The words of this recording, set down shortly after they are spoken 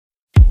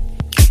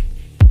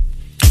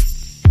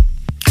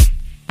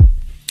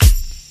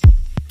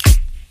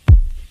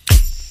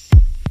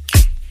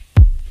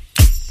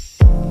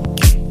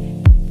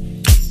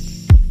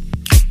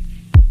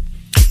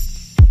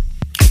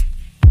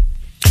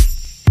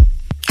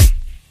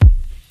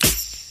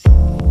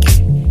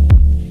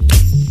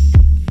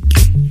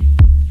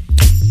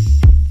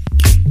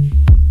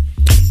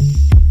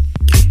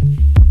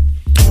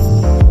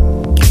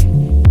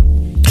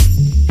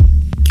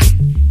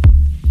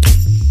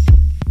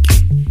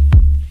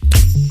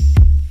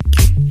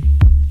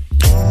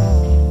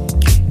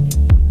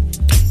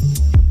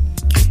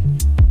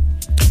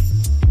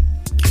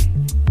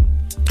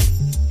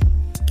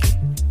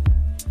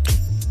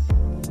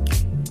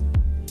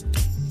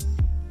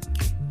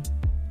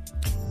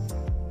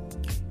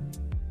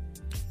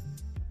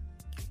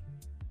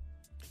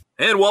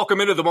And welcome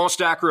into the Most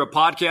Accurate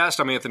Podcast.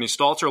 I'm Anthony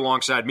Stalter.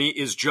 Alongside me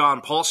is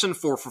John Paulsen,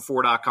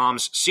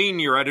 4for4.com's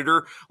senior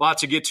editor.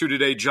 Lots to get to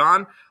today,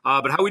 John.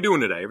 But how are we doing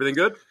today? Everything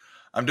good?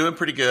 I'm doing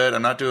pretty good.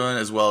 I'm not doing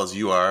as well as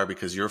you are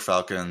because your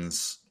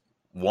Falcons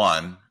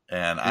won.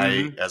 And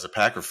I, as a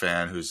Packer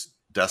fan who's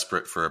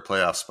desperate for a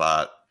playoff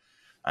spot,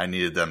 I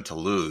needed them to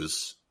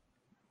lose.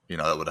 You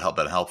know, that would have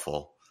been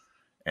helpful.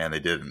 And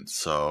they didn't.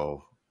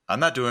 So I'm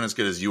not doing as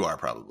good as you are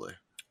probably.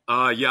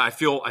 Yeah, I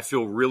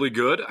feel really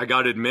good. I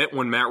got to admit,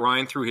 when Matt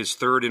Ryan threw his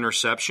third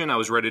interception, I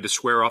was ready to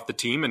swear off the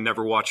team and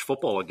never watch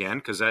football again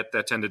because that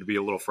tended to be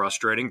a little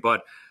frustrating.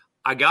 But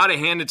I got to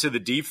hand it to the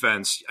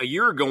defense. A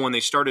year ago when they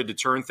started to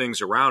turn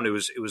things around, it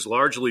was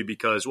largely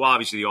because, well,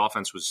 obviously the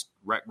offense was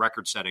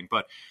record-setting,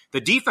 but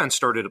the defense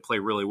started to play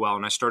really well,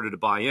 and I started to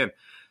buy in.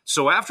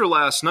 So after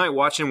last night,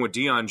 watching what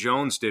Deion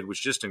Jones did was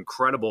just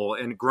incredible.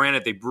 And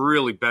granted, they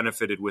really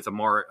benefited with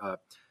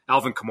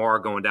Alvin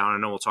Kamara going down. I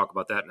know we'll talk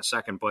about that in a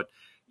second, but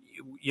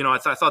you know, I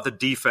thought the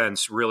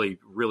defense really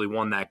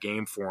won that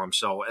game for them.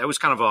 So it was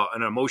kind of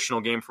an emotional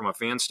game from a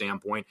fan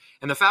standpoint.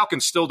 And the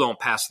Falcons still don't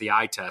pass the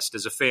eye test.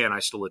 As a fan, I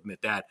still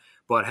admit that.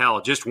 But hell,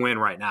 just win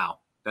right now.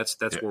 That's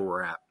where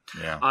we're at.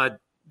 Yeah.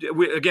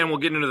 We'll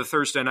get into the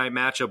Thursday night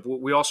matchup.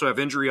 We also have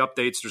injury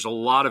updates. There's a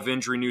lot of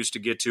injury news to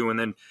get to. And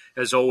then,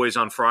 as always,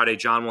 on Friday,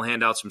 John will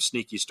hand out some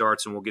sneaky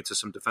starts, and we'll get to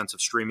some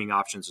defensive streaming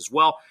options as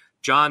well.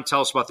 John,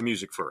 tell us about the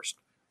music first.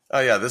 Oh,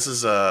 yeah, this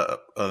is an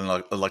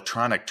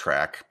electronic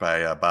track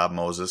by Bob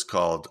Moses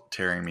called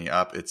Tearing Me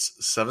Up.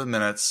 It's 7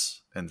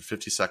 minutes and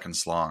 50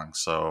 seconds long,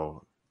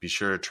 so be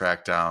sure to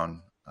track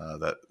down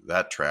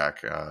that track.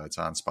 It's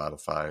on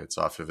Spotify. It's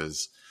off of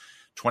his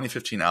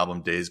 2015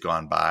 album, Days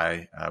Gone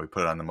By. We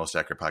put it on the Most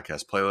Accurate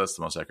Podcast playlist,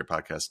 the Most Accurate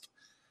Podcast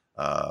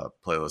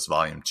playlist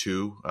Volume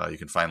 2. You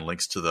can find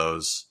links to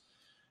those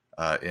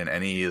in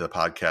any of the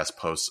podcast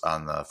posts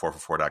on the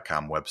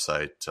 4for4.com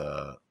website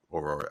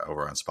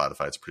over on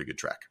Spotify. It's a pretty good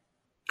track.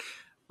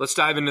 Let's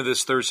dive into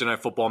this Thursday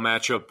night football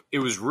matchup. It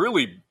was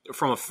really,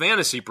 from a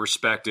fantasy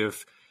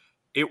perspective,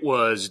 it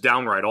was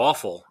downright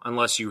awful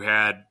unless you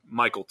had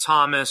Michael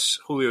Thomas.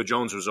 Julio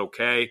Jones was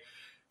okay.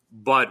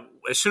 But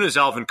as soon as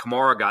Alvin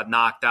Kamara got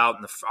knocked out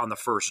on the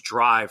first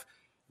drive,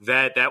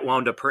 that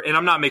wound up hurt. And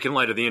I'm not making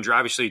light of the injury.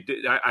 Obviously,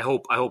 I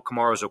hope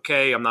Kamara's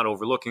okay. I'm not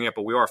overlooking it,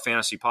 but we are a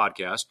fantasy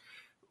podcast.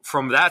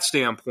 From that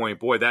standpoint,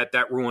 boy,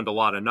 that ruined a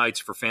lot of nights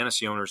for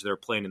fantasy owners that are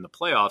playing in the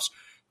playoffs.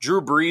 Drew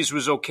Brees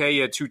was okay. He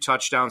had 2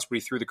 touchdowns, but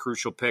he threw the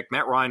crucial pick.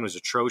 Matt Ryan was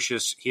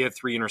atrocious. He had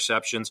 3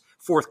 interceptions.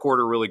 Fourth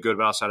quarter, really good,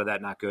 but outside of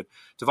that, not good.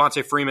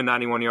 Devontae Freeman,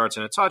 91 yards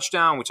and a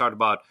touchdown. We talked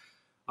about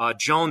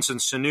Jones and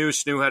Sanu.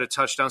 Sanu had a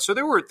touchdown. So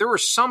there were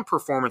some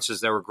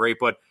performances that were great,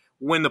 but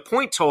when the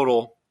point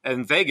total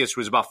in Vegas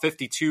was about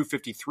 52,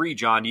 53,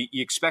 John, you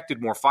expected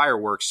more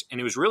fireworks,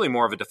 and it was really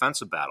more of a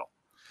defensive battle.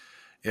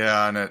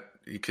 Yeah, and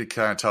you could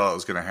kind of tell it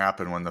was going to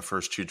happen when the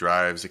first 2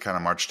 drives, they kind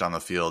of marched down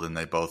the field and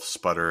they both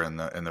sputter in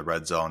the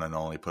red zone and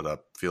only put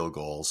up field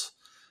goals.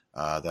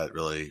 That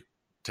really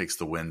takes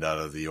the wind out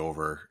of the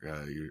over.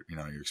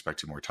 You're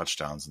expecting more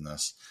touchdowns in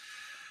this.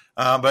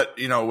 But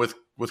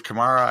with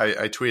Kamara,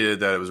 I tweeted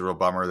that it was a real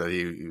bummer that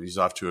he's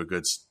off to a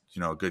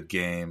good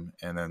game,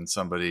 and then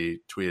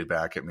somebody tweeted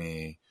back at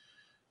me,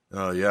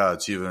 "Oh yeah,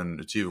 it's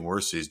even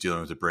worse. He's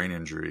dealing with a brain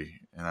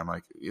injury," and I'm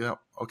like, yeah,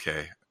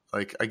 okay,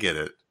 like I get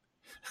it.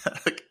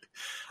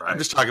 I'm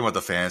just talking about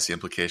the fantasy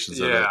implications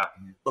of it.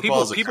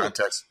 Football's a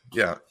context.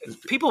 Yeah.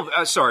 People,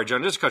 sorry,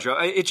 John, just to cut you off.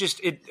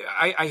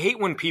 I hate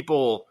when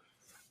people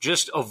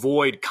just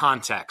avoid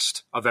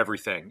context of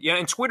everything. Yeah,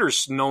 and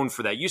Twitter's known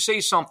for that. You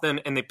say something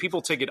and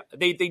people take it,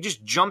 they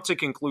just jump to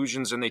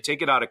conclusions and they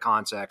take it out of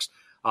context.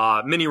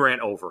 Mini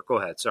rant over. Go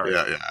ahead. Sorry.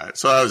 Yeah.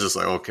 So I was just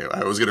like, okay,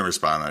 I was going to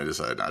respond. I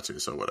decided not to,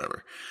 so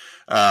whatever.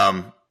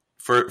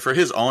 For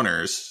his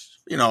owners,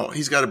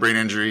 he's got a brain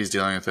injury. He's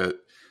dealing with it.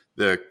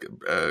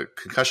 The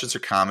concussions are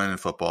common in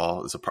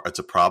football. It's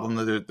a problem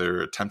that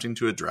they're attempting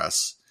to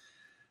address.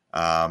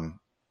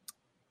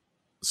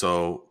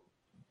 So,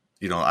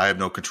 I have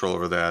no control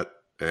over that,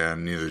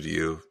 and neither do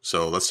you.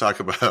 So let's talk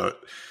about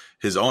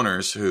his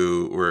owners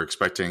who were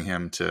expecting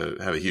him to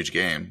have a huge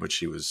game, which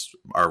he was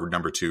our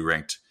number 2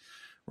 ranked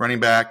running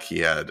back. He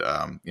had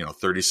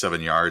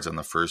 37 yards on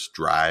the first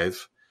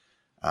drive.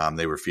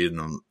 They were feeding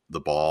him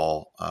the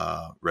ball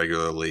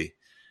regularly,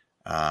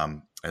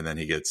 and then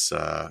he gets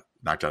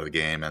knocked out of the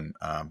game, and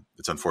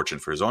it's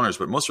unfortunate for his owners.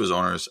 But most of his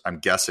owners, I'm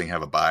guessing,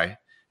 have a bye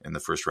in the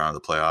first round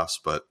of the playoffs,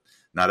 but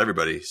not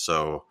everybody.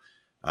 So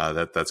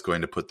that's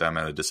going to put them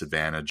at a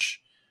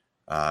disadvantage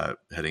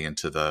heading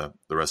into the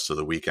rest of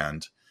the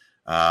weekend.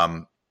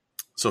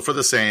 So for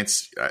the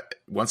Saints,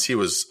 once he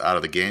was out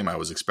of the game, I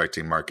was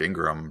expecting Mark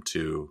Ingram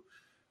to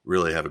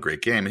really have a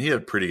great game, and he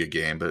had a pretty good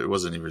game, but it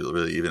wasn't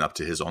really even up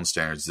to his own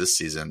standards this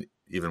season,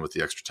 even with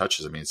the extra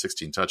touches. I mean,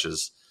 16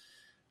 touches.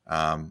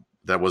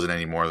 That wasn't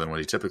any more than what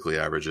he typically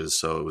averages.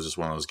 So it was just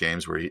one of those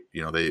games where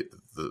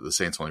the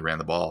Saints only ran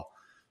the ball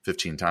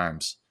 15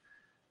 times.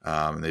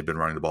 And they've been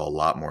running the ball a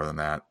lot more than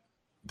that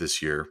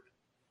this year.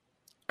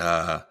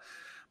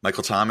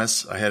 Michael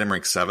Thomas, I had him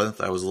ranked 7th.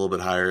 I was a little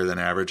bit higher than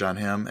average on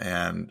him,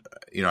 and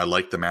I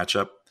liked the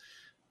matchup.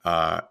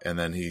 And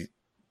then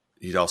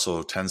he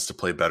also tends to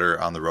play better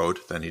on the road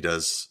than he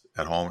does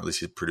at home. At least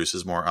he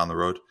produces more on the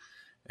road.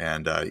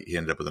 And he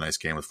ended up with a nice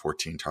game with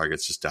 14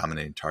 targets, just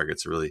dominating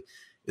targets. There really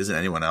isn't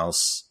anyone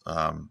else.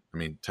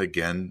 Ted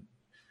Ginn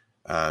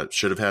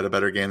should have had a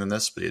better game than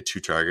this, but he had 2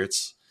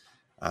 targets.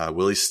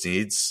 Willie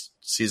Snead's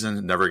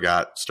season never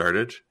got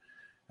started.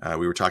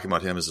 We were talking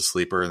about him as a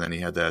sleeper, and then he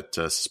had that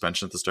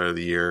suspension at the start of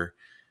the year.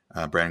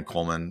 Brandon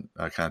Coleman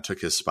kind of took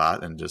his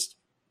spot, and just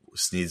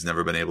Snead's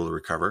never been able to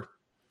recover.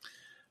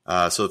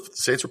 So the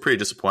Saints were pretty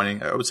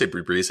disappointing. I would say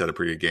Brees had a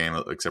pretty good game,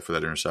 except for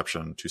that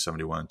interception,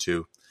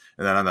 271-2.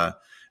 And then on the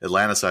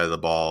Atlanta side of the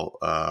ball,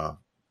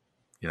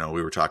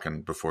 we were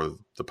talking before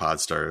the pod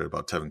started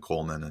about Tevin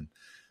Coleman and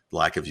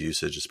lack of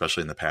usage,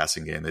 especially in the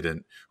passing game. They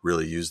didn't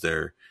really use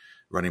their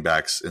running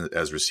backs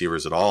as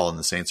receivers at all, and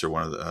the Saints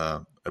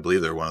are I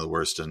believe they're one of the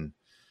worst in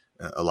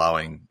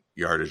allowing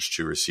yardage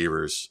to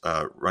receivers,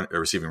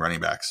 receiving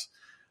running backs.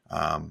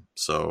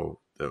 So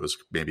that was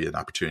maybe an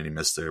opportunity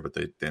missed there, but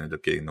they ended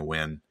up getting the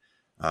win.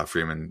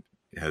 Freeman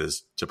had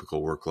his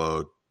typical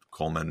workload.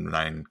 Coleman,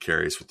 9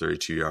 carries for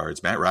 32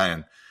 yards. Matt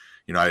Ryan,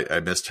 I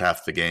missed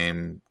half the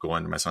game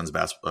going to my son's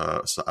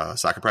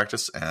soccer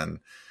practice, and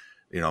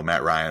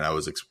Matt Ryan, I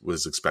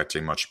was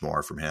expecting much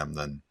more from him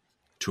than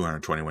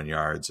 221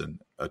 yards and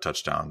a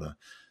touchdown.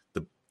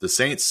 The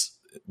Saints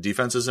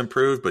defense has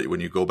improved, but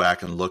when you go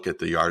back and look at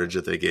the yardage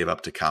that they gave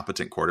up to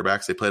competent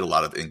quarterbacks, they played a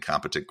lot of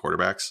incompetent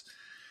quarterbacks,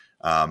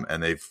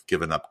 and they've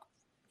given up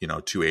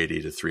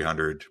 280 to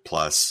 300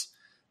 plus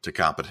to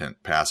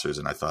competent passers.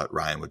 And I thought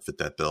Ryan would fit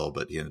that bill,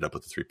 but he ended up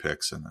with the 3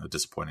 picks and a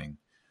disappointing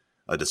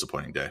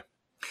day.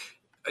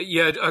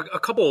 Yeah, a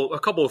couple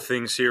of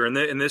things here, and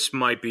this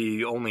might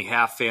be only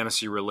half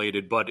fantasy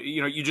related, but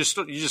you just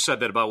said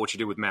that about what you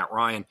did with Matt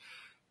Ryan.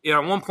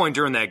 At one point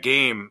during that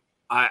game,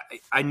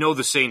 I know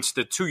the Saints,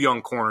 the 2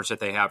 young corners that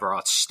they have are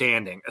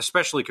outstanding,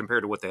 especially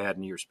compared to what they had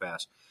in years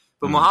past.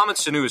 But Mohamed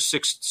Sanu is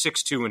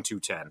 6'2" and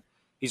 210.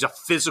 He's a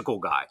physical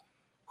guy.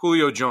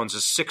 Julio Jones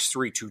is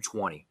 6'3",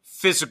 220.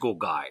 Physical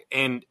guy.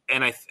 And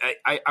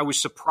I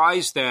was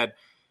surprised that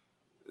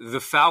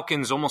the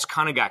Falcons almost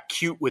kind of got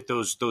cute with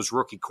those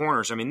rookie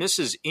corners. I mean, this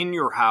is in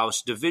your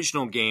house,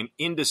 divisional game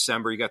in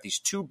December. You got these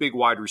 2 big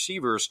wide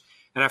receivers,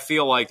 and I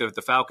feel like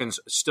the Falcons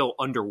still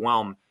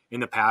underwhelm in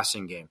the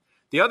passing game.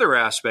 The other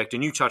aspect,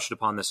 and you touched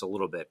upon this a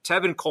little bit,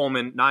 Tevin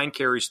Coleman, 9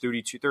 carries,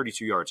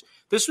 32 yards.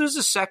 This was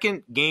the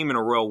second game in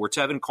a row where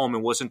Tevin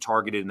Coleman wasn't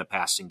targeted in the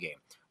passing game.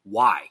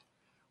 Why?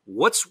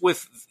 What's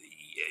with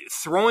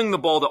throwing the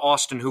ball to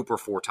Austin Hooper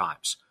 4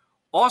 times?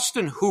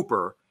 Austin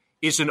Hooper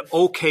is an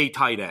okay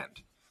tight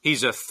end.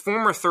 He's a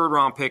former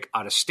 3rd-round pick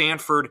out of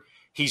Stanford.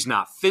 He's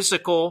not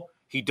physical.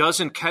 He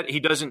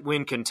doesn't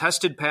win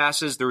contested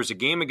passes. There was a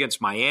game against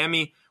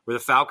Miami where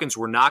the Falcons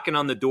were knocking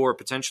on the door,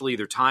 potentially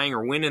either tying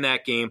or winning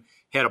that game.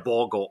 Had a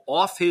ball go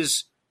off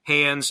his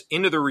hands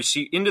into the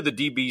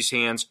DB's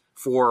hands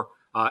for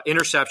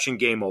interception,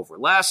 game over.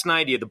 Last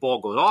night, he had the ball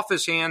go off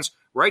his hands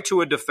right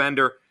to a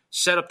defender,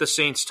 set up the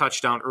Saints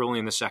touchdown early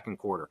in the second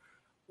quarter.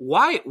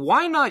 Why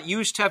not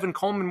use Tevin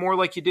Coleman more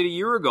like you did a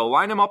year ago?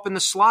 Line him up in the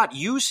slot.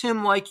 Use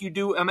him like you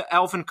do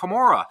Alvin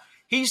Kamara.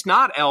 He's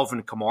not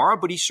Alvin Kamara,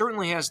 but he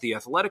certainly has the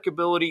athletic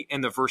ability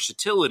and the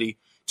versatility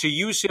to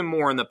use him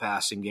more in the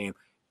passing game.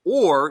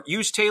 Or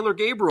use Taylor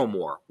Gabriel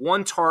more.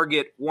 1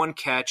 target, 1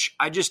 catch.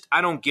 I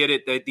don't get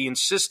it. The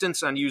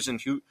insistence on using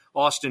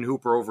Austin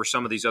Hooper over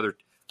some of these other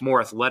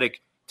more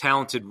athletic,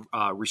 talented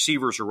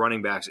receivers or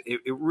running backs,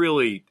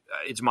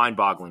 it's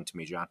mind-boggling to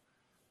me, John.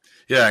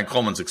 Yeah, and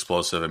Coleman's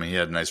explosive. I mean, he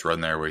had a nice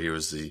run there where he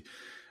was the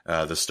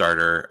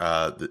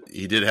starter.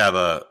 He did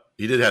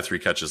have 3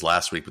 catches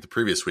last week, but the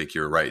previous week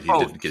you were right. He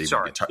didn't get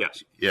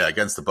yes. Yeah,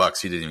 against the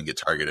Bucs, he didn't even get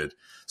targeted.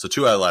 So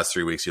 2 out of the last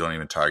 3 weeks, you don't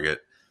even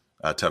target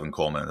Tevin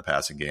Coleman in the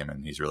passing game,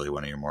 and he's really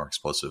one of your more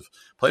explosive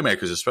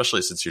playmakers,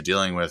 especially since you're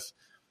dealing with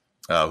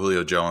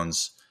Julio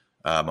Jones,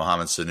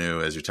 Mohamed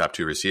Sanu as your top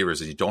 2 receivers,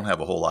 and you don't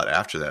have a whole lot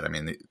after that. I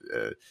mean,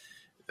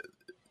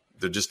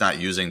 they're just not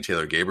using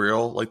Taylor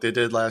Gabriel like they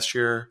did last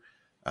year.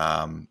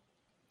 And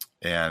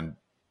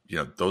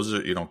those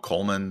are,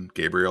 Coleman,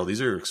 Gabriel,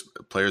 these are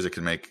players that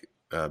can make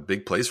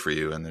big plays for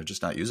you, and they're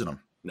just not using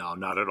them. No,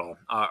 not at all.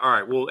 All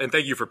right. Well, and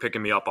thank you for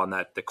picking me up on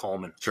that, the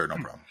Coleman. Sure, no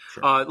problem.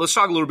 Sure. Let's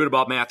talk a little bit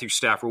about Matthew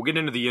Stafford. We'll get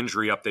into the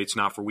injury updates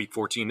now for Week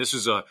 14. This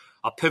is a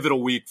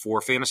pivotal week for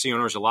fantasy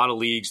owners. A lot of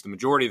leagues, the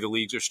majority of the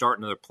leagues are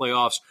starting their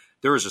playoffs.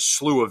 There is a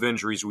slew of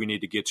injuries we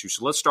need to get to.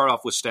 So let's start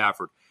off with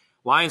Stafford.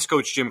 Lions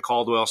coach Jim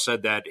Caldwell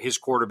said that his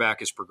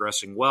quarterback is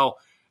progressing well,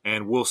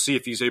 and we'll see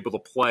if he's able to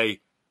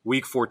play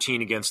Week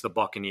 14 against the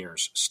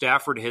Buccaneers.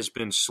 Stafford has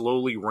been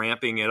slowly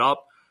ramping it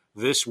up.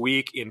 This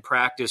week in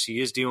practice,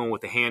 he is dealing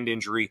with a hand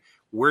injury.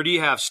 Where do you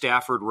have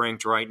Stafford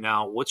ranked right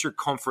now? What's your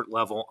comfort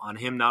level on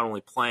him not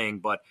only playing,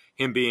 but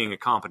him being a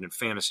competent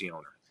fantasy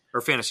owner or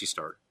fantasy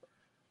starter?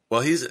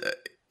 Well, he's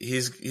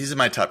in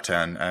my top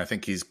 10, and I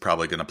think he's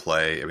probably going to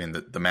play. I mean,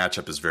 the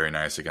matchup is very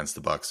nice against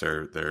the Bucs.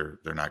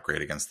 They're not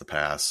great against the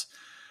pass,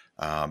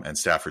 and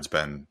Stafford's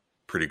been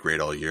pretty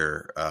great all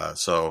year.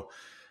 So,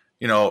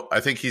 I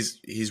think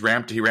he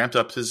ramped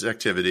up his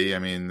activity. I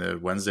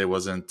mean, Wednesday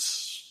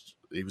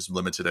he was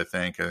limited. I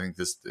think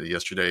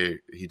yesterday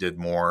he did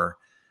more.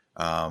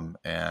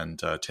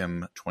 And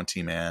Tim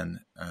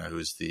Twentyman,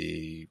 who's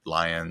the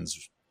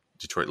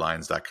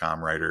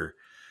DetroitLions.com writer,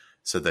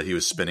 said that he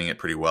was spinning it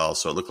pretty well.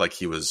 So it looked like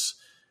he was,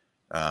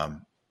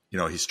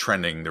 he's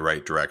trending the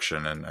right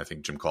direction. And I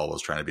think Jim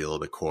Caldwell's trying to be a little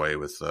bit coy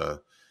with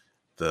the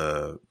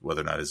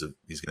whether or not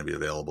he's going to be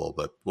available.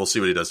 But we'll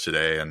see what he does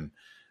today. And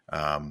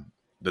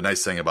the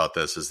nice thing about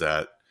this is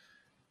that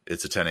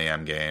it's a 10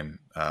 a.m. game.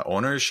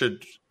 Owners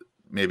should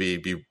maybe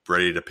be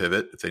ready to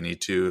pivot if they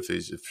need to,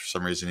 if for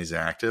some reason he's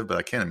inactive. But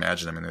I can't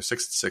imagine. I mean, they're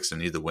 6-6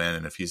 and need the win.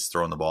 And if he's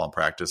throwing the ball in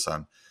practice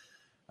on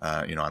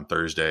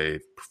Thursday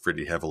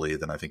pretty heavily,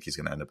 then I think he's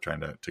going to end up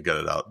trying to get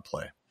it out and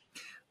play.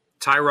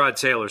 Tyrod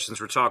Taylor, since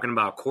we're talking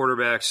about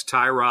quarterbacks,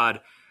 Tyrod,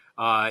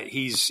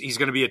 he's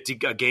going to be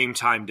a game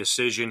time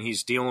decision.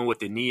 He's dealing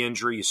with a knee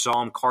injury. You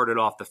saw him carted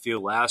off the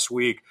field last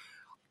week.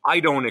 I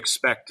don't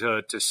expect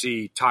to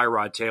see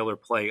Tyrod Taylor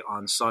play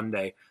on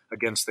Sunday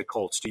against the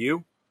Colts. Do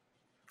you?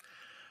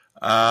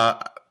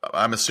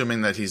 I'm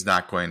assuming that he's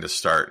not going to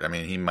start. I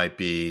mean, he might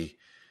be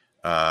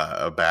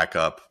a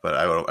backup, but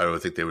I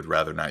would think they would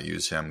rather not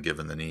use him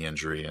given the knee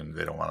injury, and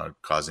they don't want to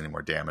cause any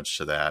more damage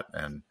to that.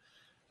 And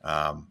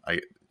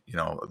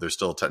they're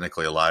still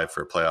technically alive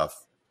for a playoff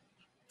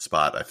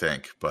spot, I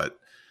think, but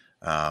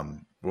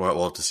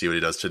we'll have to see what he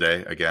does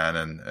today again,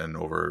 and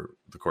over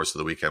the course of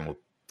the weekend, we'll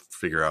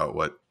figure out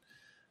what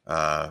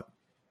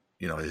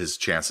his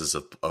chances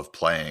of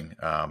playing.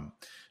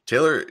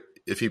 Taylor,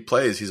 if he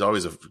plays, he's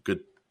always a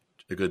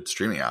good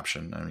streaming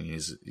option. I mean, he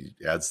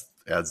adds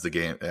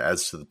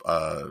to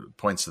the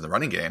points in the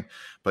running game,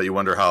 but you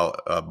wonder how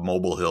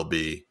mobile he'll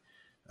be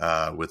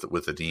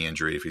with a knee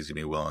injury, if he's going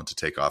to be willing to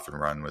take off and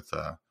run with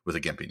a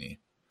gimpy knee.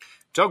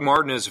 Doug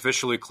Martin has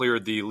officially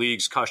cleared the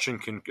league's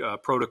concussion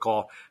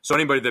protocol. So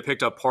anybody that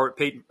picked up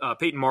Peyton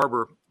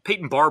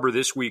Barber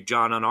this week,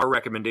 John, on our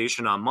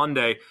recommendation on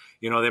Monday,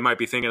 they might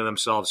be thinking to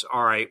themselves,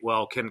 all right,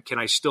 well, can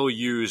I still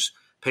use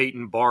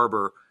Peyton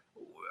Barber?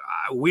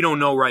 We don't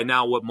know right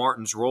now what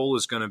Martin's role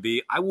is going to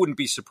be. I wouldn't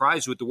be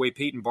surprised with the way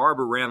Peyton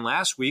Barber ran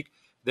last week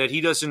that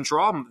he doesn't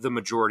draw the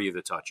majority of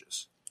the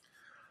touches.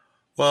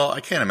 Well,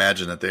 I can't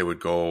imagine that they would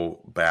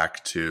go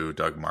back to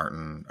Doug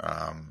Martin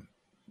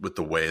with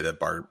the way that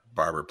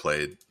Barber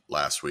played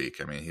last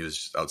week. I mean, he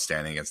was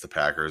outstanding against the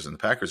Packers, and the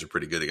Packers are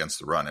pretty good against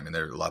the run. I mean,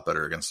 they're a lot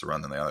better against the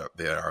run than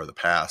they are the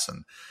pass,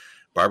 and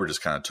Barber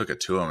just kind of took it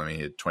to him. I mean,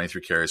 he had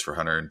 23 carries for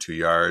 102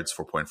 yards,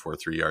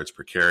 4.43 yards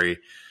per carry.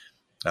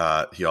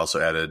 He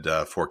also added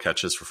 4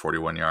 catches for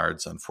 41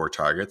 yards on 4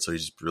 targets. So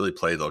he's really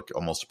played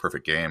almost a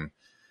perfect game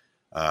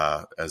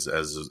as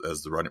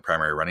the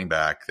primary running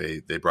back.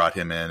 They brought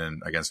him in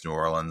and against New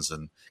Orleans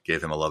and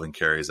gave him 11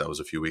 carries. That was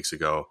a few weeks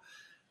ago.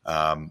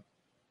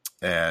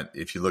 And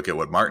if you look at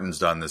what Martin's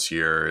done this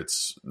year,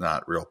 it's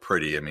not real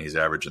pretty. I mean, he's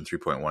averaging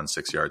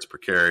 3.16 yards per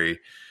carry.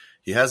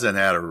 He hasn't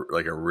had a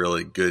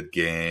really good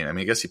game. I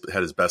mean, I guess he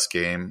had his best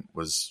game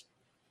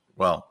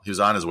he was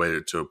on his way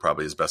to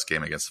probably his best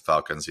game against the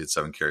Falcons. He had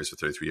 7 carries for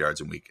 33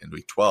 yards in week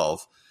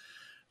 12.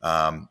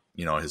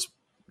 He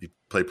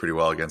played pretty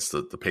well against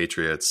the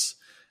Patriots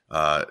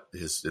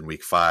in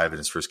week 5 in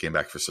his first game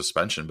back for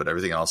suspension, but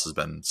everything else has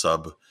been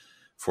sub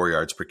 4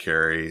 yards per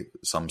carry,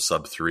 some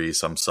sub 3,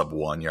 some sub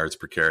 1 yards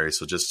per carry.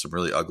 So just some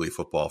really ugly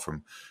football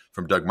from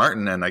Doug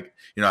Martin. And I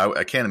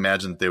can't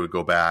imagine that they would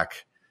go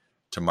back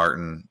to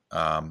Martin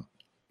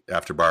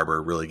after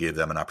Barber really gave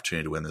them an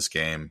opportunity to win this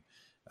game,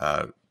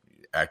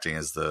 acting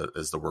as the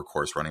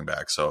workhorse running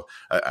back. So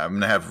I'm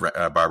going to have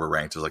Barber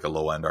ranked as like a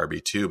low end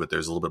RB2, but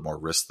there's a little bit more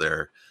risk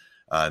there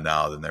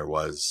now than there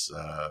was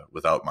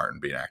without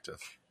Martin being active.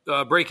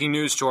 Breaking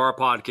news to our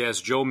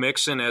podcast, Joe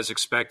Mixon, as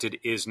expected,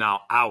 is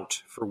now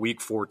out for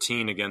Week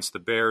 14 against the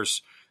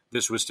Bears.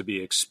 This was to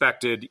be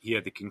expected. He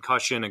had the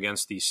concussion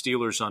against the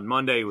Steelers on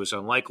Monday. It was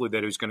unlikely that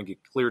he was going to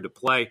get cleared to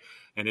play,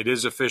 and it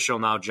is official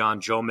now,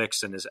 John. Joe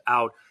Mixon is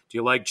out. Do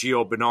you like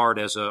Gio Bernard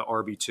as a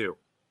RB2?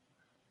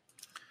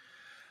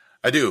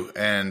 I do,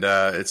 and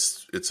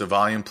it's a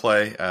volume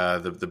play.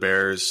 The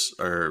Bears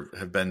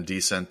have been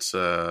decent,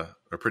 are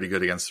pretty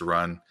good against the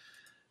run,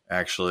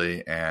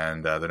 actually,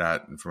 and they're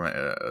not, from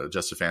a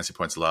adjusted fantasy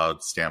points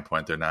allowed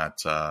standpoint, they're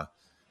not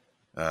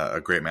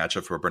a great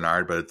matchup for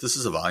Bernard, but this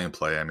is a volume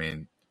play. I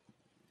mean,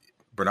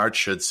 Bernard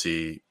should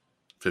see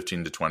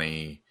 15 to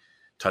 20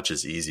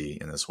 touches easy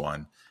in this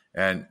one,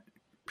 and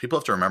people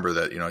have to remember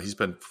that he's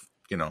been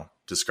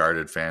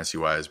discarded fantasy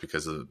wise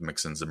because of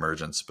Mixon's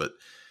emergence, but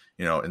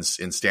in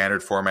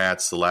standard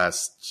formats, the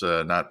last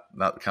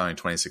not counting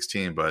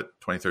 2016, but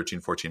 2013,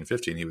 14, and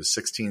 15, he was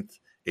 16th,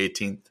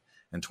 18th,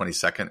 and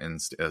 22nd in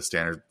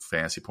standard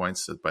fantasy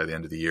points by the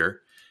end of the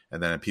year.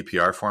 And then in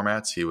PPR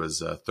formats, he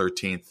was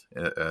 13th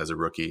as a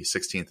rookie,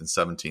 16th and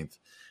 17th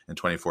in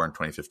 24 and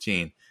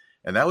 2015.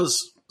 And that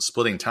was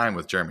splitting time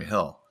with Jeremy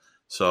Hill.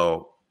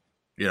 So,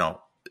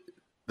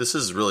 this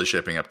is really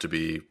shaping up to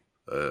be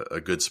a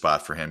good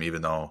spot for him,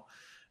 even though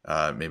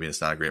maybe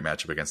it's not a great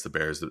matchup against the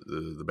Bears.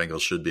 The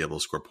Bengals should be able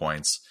to score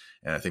points,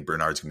 and I think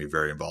Bernard's going to be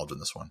very involved in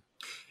this one.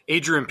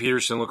 Adrian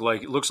Peterson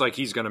looks like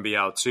he's going to be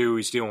out too.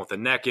 He's dealing with a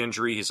neck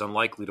injury. He's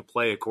unlikely to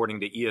play,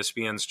 according to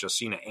ESPN's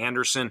Josina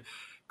Anderson.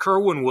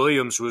 Kerwin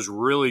Williams was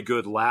really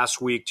good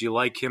last week. Do you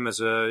like him as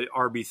a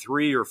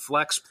RB3 or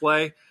flex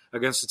play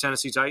against the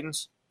Tennessee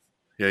Titans?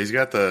 Yeah, he's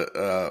got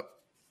the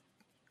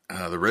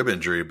rib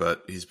injury,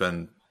 but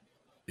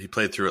he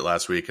played through it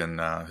last week and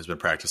has been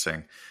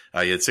practicing.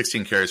 He had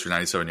 16 carries for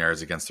 97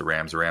 yards against the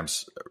Rams. The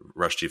Rams'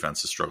 rush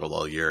defense has struggled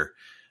all year,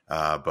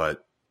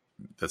 but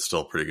that's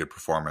still a pretty good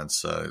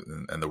performance,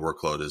 and the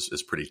workload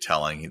is pretty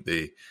telling.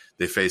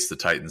 They face the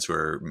Titans, who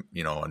are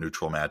a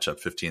neutral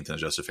matchup, 15th in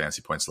adjusted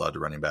fantasy points allowed to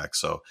running back.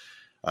 So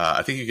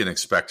I think you can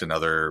expect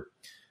another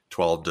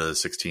 12 to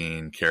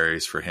 16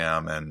 carries for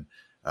him, and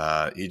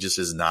he just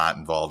is not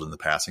involved in the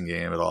passing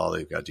game at all.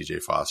 They've got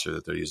DJ Foster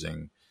that they're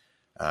using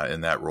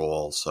in that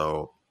role,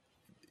 so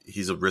he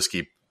has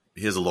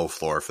a low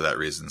floor for that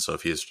reason. So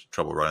if he has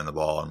trouble running the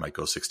ball and might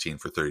go 16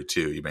 for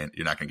 32, you're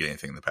not going to get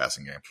anything in the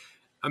passing game.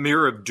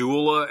 Amir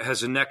Abdullah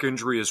has a neck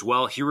injury as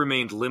well. He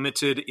remained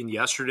limited in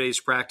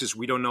yesterday's practice.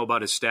 We don't know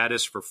about his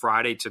status for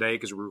Friday today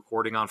because we're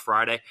recording on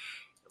Friday.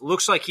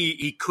 Looks like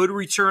he could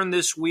return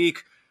this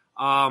week.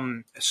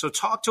 So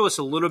talk to us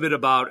a little bit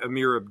about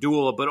Amir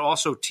Abdullah, but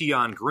also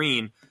Tion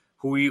Green,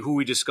 who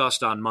we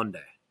discussed on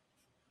Monday.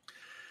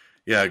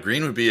 Yeah,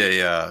 Green would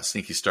be a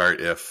sneaky start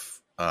if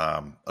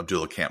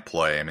Abdullah can't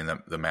play. I mean,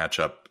 the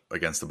matchup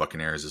against the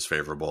Buccaneers is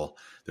favorable.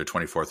 They're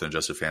 24th in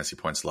adjusted fantasy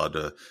points allowed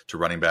to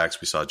running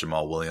backs. We saw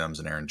Jamal Williams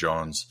and Aaron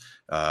Jones,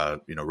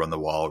 run the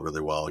wall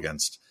really well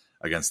against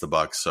the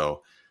Bucs.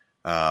 So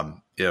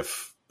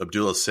if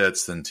Abdullah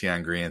sits, then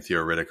Tion Green and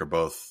Theo Riddick are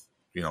both,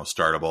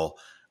 startable.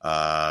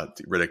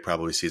 Riddick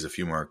probably sees a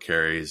few more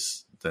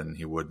carries than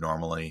he would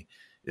normally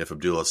if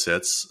Abdullah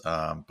sits.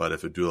 But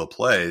if Abdullah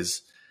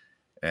plays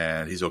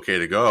and he's okay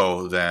to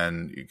go,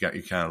 then you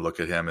kind of look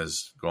at him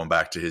as going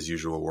back to his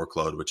usual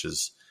workload, which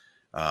is,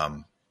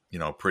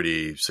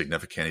 pretty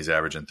significant. He's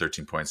averaging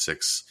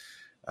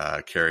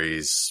 13.6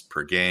 carries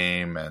per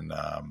game, and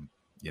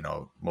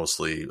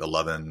mostly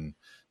 11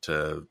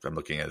 to. I'm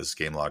looking at his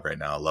game log right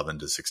now, 11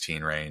 to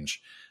 16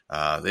 range.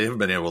 They haven't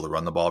been able to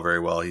run the ball very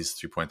well. He's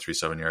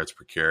 3.37 yards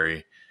per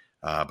carry,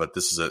 but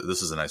this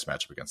is a nice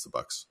matchup against the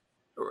Bucs.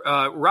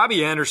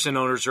 Robby Anderson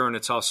owners are in a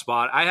tough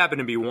spot. I happen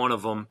to be one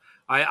of them.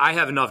 I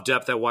have enough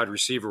depth at wide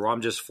receiver where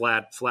I'm just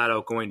flat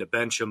out going to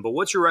bench him. But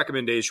what's your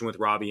recommendation with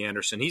Robby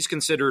Anderson? He's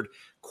considered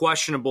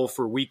questionable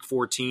for Week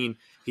 14.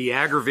 He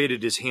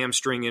aggravated his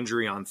hamstring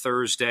injury on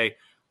Thursday.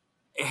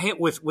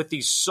 With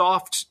these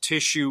soft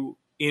tissue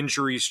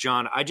injuries,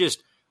 John, I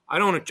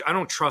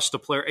don't trust the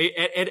player.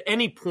 At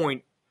any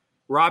point,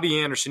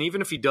 Robby Anderson,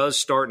 even if he does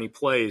start and he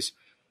plays,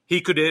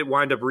 he could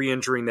wind up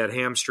re-injuring that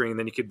hamstring, and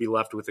then he could be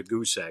left with a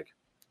goose egg.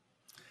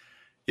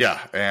 Yeah,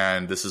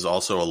 and this is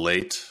also a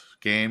late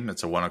game.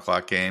 It's a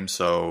 1:00 game,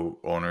 so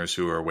owners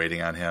who are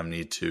waiting on him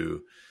need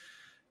to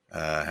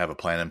have a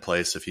plan in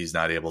place if he's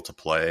not able to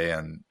play.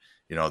 And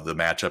the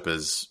matchup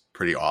is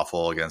pretty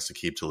awful against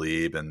Aqib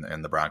Talib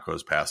and the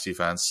Broncos' pass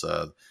defense.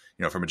 From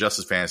a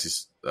adjusted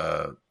fantasy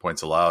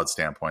points allowed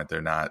standpoint,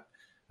 they're not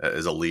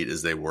as elite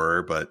as they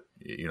were, but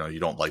you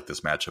don't like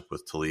this matchup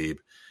with Talib.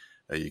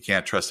 You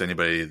can't trust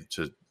anybody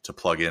to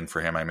plug in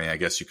for him. I mean, I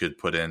guess you could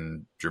put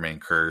in Jermaine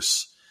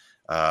Kearse,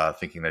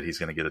 thinking that he's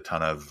going to get a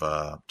ton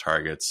of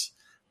targets.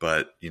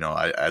 But,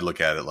 I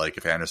look at it like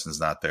if Anderson's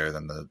not there,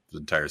 then the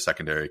entire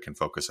secondary can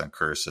focus on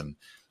Kearse and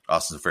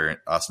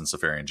Austin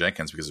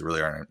Seferian-Jenkins, because there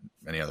really aren't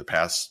any other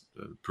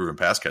proven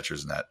pass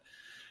catchers in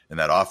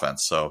that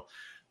offense. So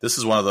this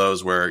is one of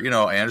those where,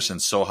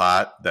 Anderson's so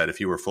hot that if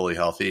he were fully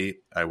healthy,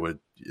 I would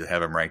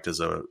have him ranked as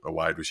a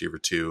wide receiver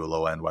 2, a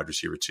low-end wide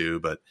receiver 2.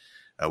 But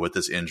with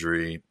this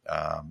injury,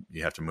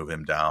 you have to move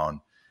him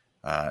down,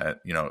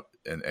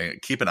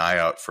 and keep an eye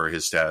out for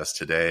his status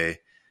today.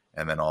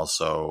 And then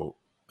also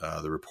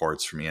the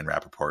reports from Ian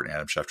Rappaport and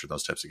Adam Schefter,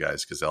 those types of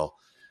guys, because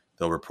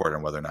they'll report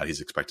on whether or not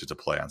he's expected to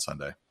play on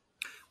Sunday.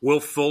 Will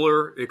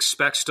Fuller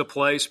expects to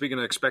play. Speaking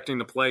of expecting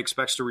to play,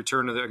 expects to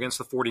return against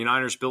the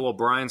 49ers. Bill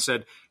O'Brien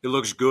said it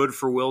looks good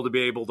for Will to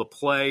be able to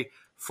play.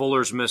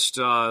 Fuller's missed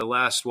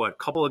last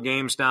couple of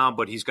games now,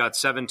 but he's got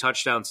 7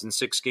 touchdowns in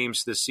 6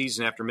 games this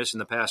season after missing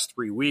the past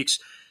 3 weeks.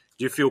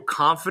 Do you feel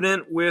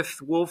confident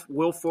with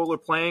Will Fuller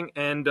playing,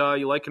 and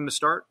you like him to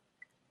start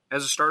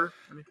as a starter?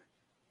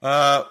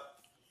 No,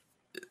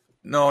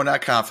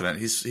 not confident.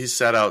 He's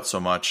sat out so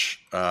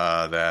much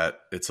that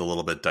it's a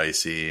little bit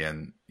dicey,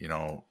 and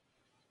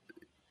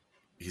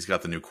he's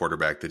got the new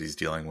quarterback that he's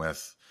dealing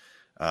with.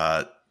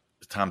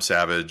 Tom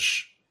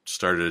Savage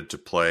started to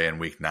play in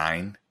week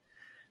 9,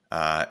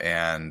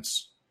 and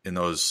in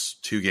those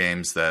 2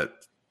 games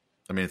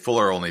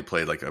Fuller only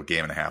played like a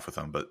game and a half with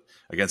him, but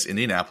against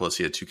Indianapolis,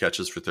 he had 2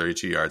 catches for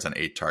 32 yards on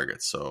 8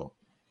 targets. So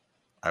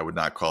I would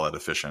not call it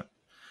efficient.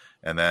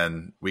 And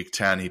then week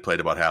 10, he played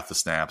about half the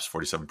snaps,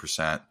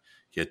 47%.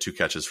 He had 2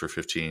 catches for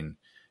 15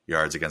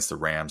 yards against the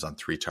Rams on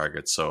 3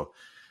 targets. So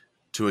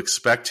to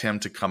expect him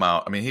to come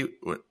out,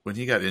 when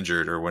he got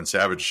injured, or when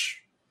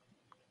Savage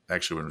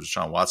actually when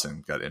Deshaun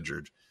Watson got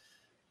injured.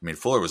 I mean,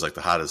 Fuller was like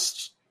the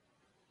hottest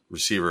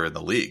receiver in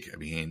the league. I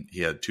mean,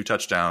 he had 2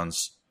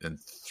 touchdowns in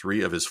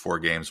 3 of his 4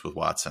 games with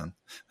Watson.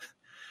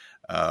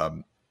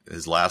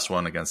 His last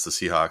one against the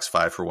Seahawks,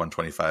 5 for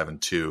 125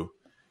 and 2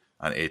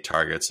 on 8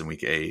 targets in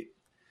week 8.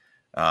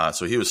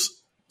 So he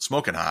was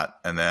smoking hot.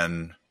 And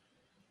then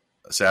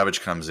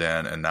Savage comes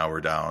in, and now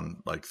we're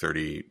down like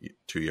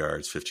 32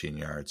 yards, 15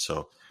 yards.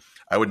 So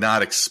I would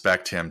not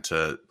expect him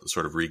to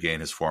sort of regain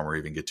his form or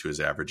even get to his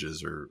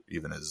averages or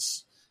even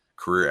his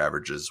career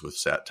averages with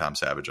Tom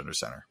Savage under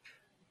center.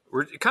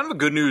 We're kind of a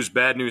good news,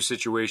 bad news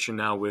situation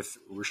now with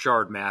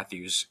Rishard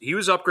Matthews. He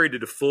was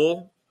upgraded to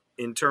full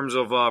in terms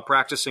of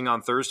practicing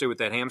on Thursday with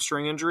that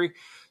hamstring injury.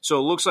 So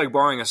it looks like,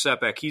 barring a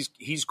setback,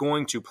 he's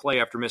going to play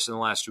after missing the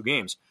last 2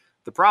 games.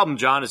 The problem,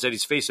 John, is that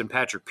he's facing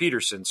Patrick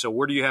Peterson. So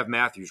where do you have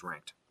Matthews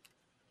ranked?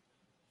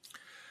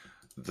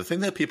 The thing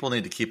that people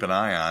need to keep an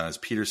eye on is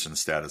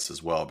Peterson's status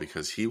as well,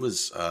 because he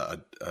was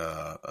a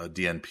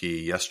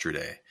DNP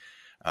yesterday.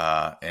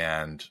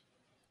 And,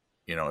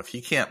 if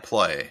he can't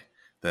play,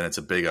 then it's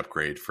a big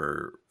upgrade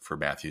for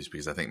Matthews,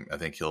 because I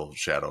think he'll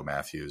shadow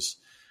Matthews.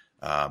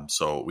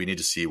 So we need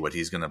to see what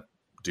he's going to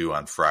do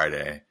on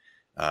Friday.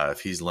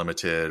 If he's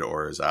limited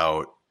or is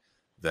out,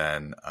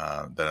 then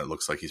it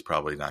looks like he's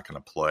probably not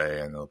going to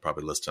play, and they'll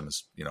probably list him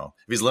as, if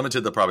he's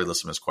limited, they'll probably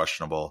list him as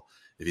questionable.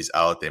 If he's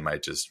out, they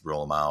might just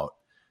roll him out.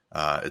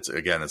 It's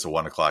a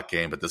 1:00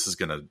 game, but this is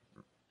going to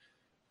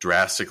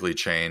drastically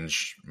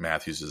change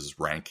Matthews's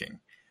ranking.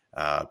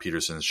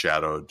 Peterson's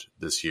shadowed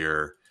this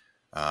year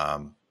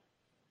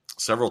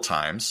several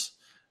times,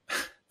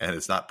 and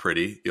it's not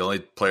pretty. The only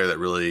player that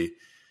really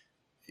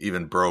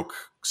even broke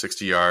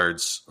 60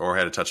 yards or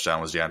had a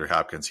touchdown was DeAndre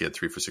Hopkins. He had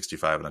 3 for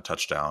 65 and a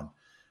touchdown.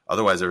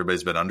 Otherwise,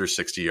 everybody's been under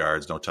 60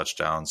 yards, no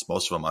touchdowns,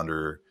 most of them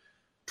under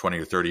 20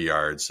 or 30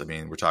 yards. I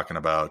mean, we're talking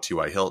about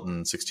T.Y.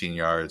 Hilton, 16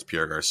 yards,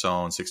 Pierre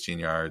Garçon, 16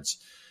 yards,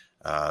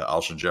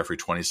 Alshon Jeffrey,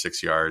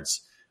 26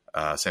 yards,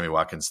 Sammy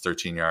Watkins,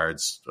 13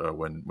 yards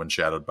when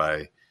shadowed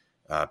by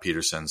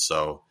Peterson.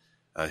 So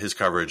his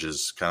coverage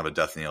is kind of a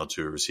death knell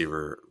to a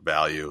receiver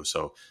value.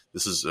 So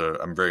this is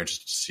I'm very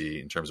interested to see,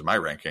 in terms of my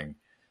ranking,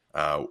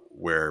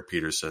 where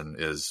Peterson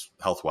is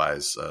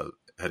health-wise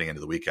heading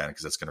into the weekend,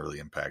 because that's going to really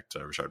impact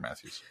Rishard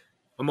Matthews.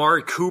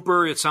 Amari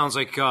Cooper, it sounds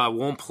like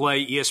won't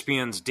play.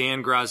 ESPN's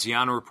Dan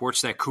Graziano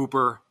reports that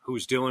Cooper,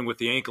 who's dealing with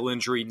the ankle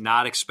injury,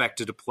 not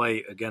expected to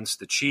play against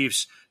the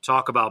Chiefs.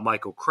 Talk about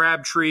Michael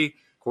Crabtree,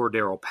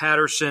 Cordero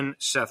Patterson,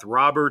 Seth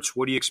Roberts.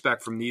 What do you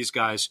expect from these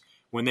guys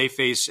when they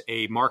face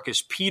a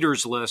Marcus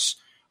Peters-less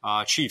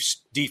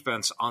Chiefs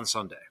defense on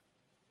Sunday?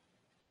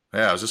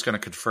 Yeah, I was just going to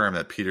confirm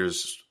that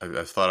Peters,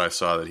 I thought I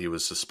saw that he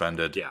was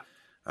suspended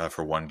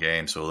for 1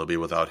 game, so they'll be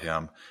without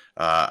him.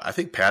 I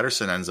think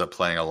Patterson ends up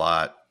playing a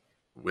lot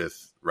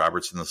with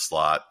Roberts in the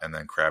slot, and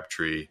then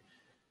Crabtree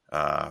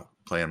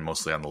playing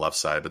mostly on the left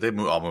side, but they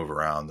all move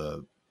around.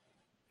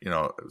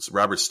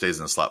 Roberts stays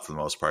in the slot for the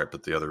most part,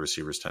 but the other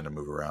receivers tend to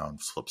move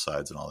around, flip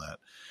sides and all that.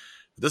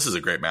 This is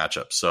a great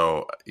matchup.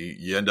 So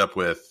you end up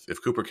with,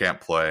 if Cooper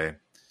can't play,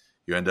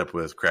 you end up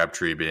with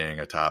Crabtree being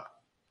a top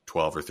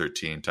 12 or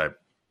 13 type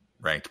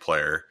ranked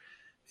player.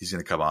 He's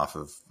going to come off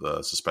of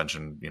the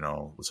suspension,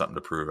 with something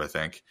to prove, I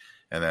think.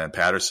 And then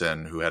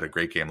Patterson, who had a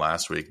great game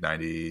last week,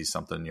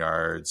 90-something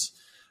yards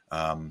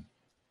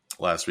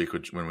last week,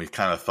 when we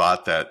kind of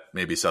thought that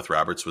maybe Seth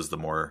Roberts was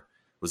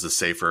the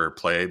safer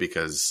play,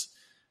 because,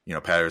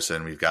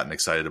 Patterson, we've gotten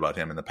excited about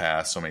him in the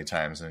past so many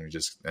times, and we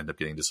just end up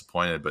getting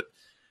disappointed. But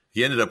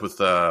he ended up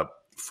with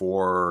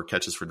 4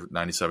 catches for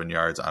 97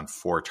 yards on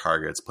 4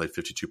 targets, played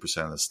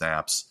 52% of the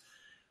snaps.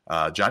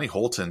 Johnny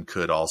Holton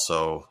could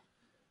also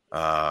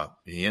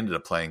he ended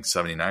up playing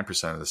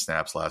 79% of the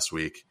snaps last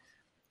week,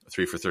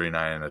 3 for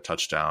 39 and a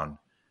touchdown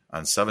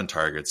on 7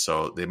 targets.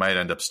 So they might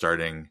end up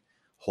starting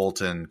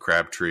Holton,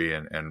 Crabtree,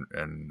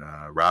 and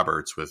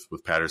Roberts with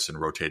Patterson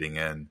rotating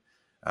in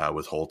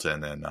with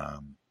Holton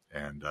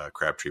and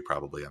Crabtree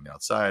probably on the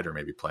outside, or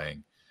maybe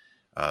playing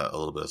a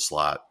little bit of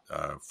slot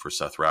for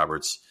Seth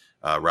Roberts.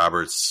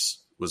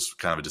 Roberts was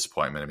kind of a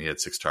disappointment. I mean, he had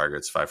 6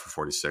 targets, 5 for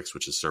 46,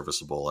 which is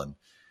serviceable, and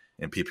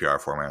in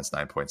PPR format, it's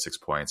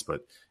 9.6 points.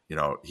 But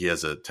he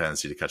has a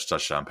tendency to catch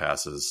touchdown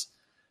passes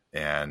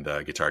and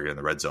get targeted in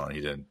the red zone. He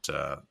didn't,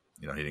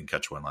 he didn't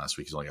catch one last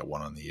week. He's only got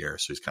 1 on the year,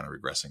 so he's kind of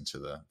regressing to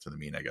the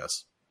mean, I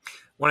guess. I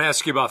want to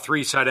ask you about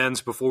 3 tight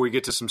ends before we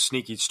get to some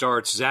sneaky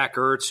starts. Zach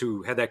Ertz,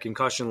 who had that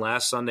concussion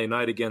last Sunday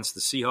night against the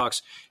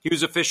Seahawks, he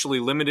was officially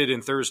limited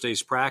in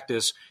Thursday's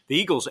practice. The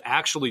Eagles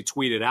actually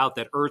tweeted out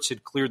that Ertz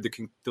had cleared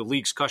the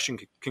league's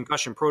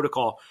concussion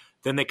protocol.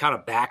 Then they kind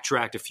of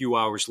backtracked a few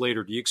hours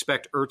later. Do you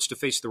expect Ertz to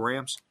face the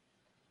Rams?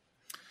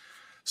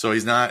 So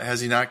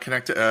has he not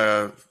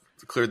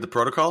cleared the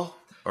protocol?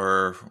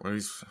 Or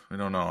we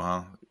don't know,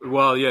 huh?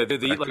 Well, yeah,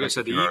 like I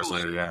said, the Eagles.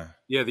 Later,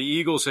 the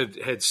Eagles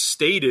had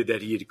stated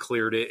that he had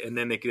cleared it, and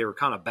then they were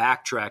kind of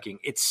backtracking.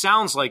 It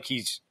sounds like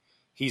he's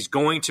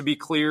going to be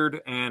cleared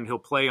and he'll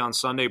play on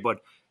Sunday. But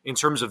in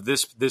terms of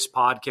this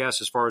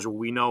podcast, as far as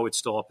we know, it's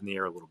still up in the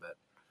air a little bit.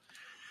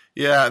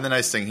 Yeah, and the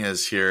nice thing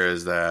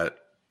is that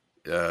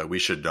we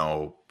should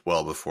know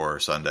well before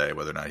Sunday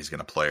whether or not he's going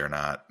to play or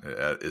not.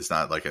 It's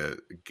not like a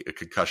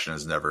concussion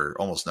is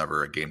almost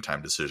never a game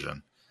time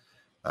decision.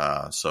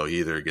 So he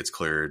either gets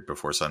cleared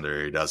before Sunday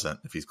or he doesn't.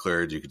 If he's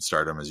cleared, you can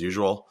start him as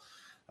usual.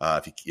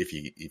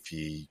 If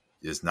he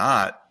is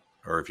not,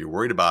 or if you're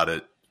worried about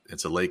it,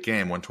 it's a late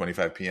game,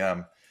 1:25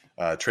 p.m.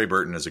 Trey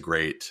Burton is a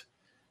great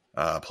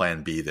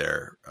plan B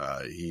there.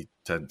 He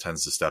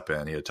tends to step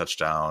in. He had a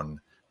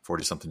touchdown,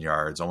 40-something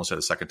yards, almost had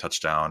a second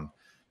touchdown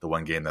the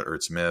one game that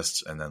Ertz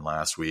missed. And then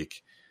last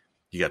week,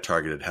 he got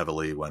targeted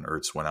heavily when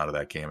Ertz went out of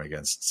that game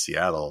against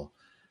Seattle.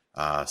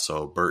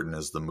 So Burton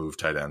is the move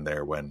tight end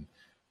there when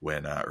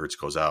Ertz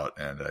goes out,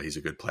 and he's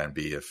a good plan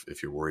B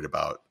if you're worried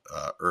about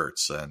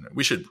Ertz. And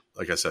we should,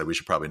 like I said, we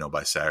should probably know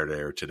by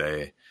Saturday or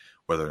today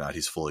whether or not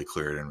he's fully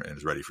cleared and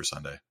is ready for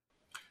Sunday.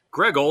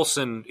 Greg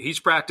Olsen, he's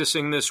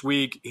practicing this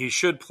week. He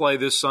should play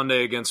this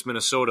Sunday against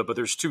Minnesota, but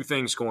there's two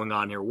things going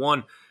on here.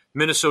 One,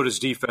 Minnesota's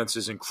defense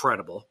is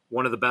incredible,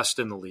 one of the best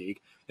in the league.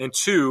 And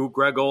two,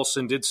 Greg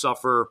Olsen did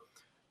suffer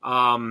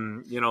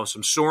some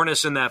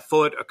soreness in that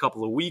foot a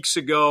couple of weeks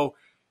ago.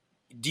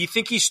 Do you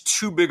think he's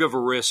too big of a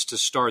risk to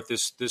start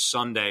this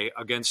Sunday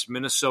against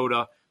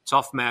Minnesota?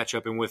 Tough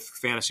matchup and with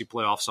fantasy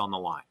playoffs on the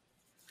line.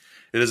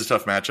 It is a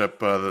tough matchup.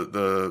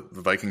 The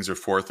Vikings are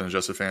fourth in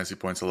adjusted fantasy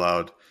points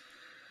allowed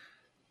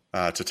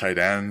to tight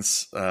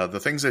ends. The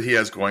things that he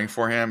has going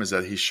for him is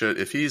that he should,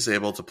 if he's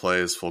able to play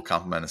his full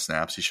complement of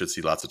snaps, he should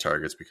see lots of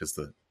targets because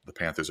the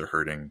Panthers are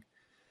hurting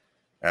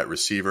at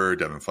receiver.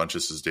 Devin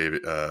Funchess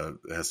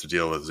has to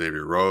deal with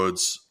Xavier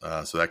Rhodes.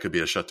 So that could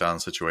be a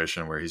shutdown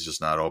situation where he's just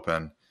not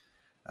open.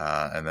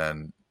 And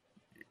then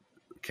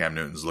Cam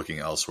Newton's looking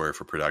elsewhere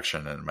for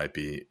production, and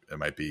it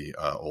might be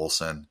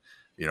Olsen.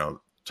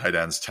 Tight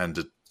ends tend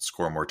to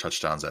score more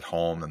touchdowns at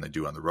home than they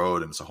do on the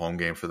road, and it's a home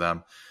game for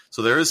them.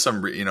 So there is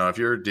some, if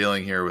you're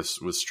dealing here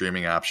with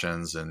streaming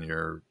options and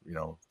you're,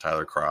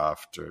 Tyler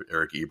Kroft or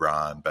Eric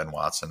Ebron, Ben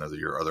Watson, or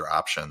your other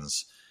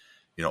options,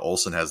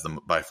 Olsen has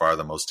by far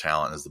the most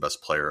talent and is the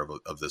best player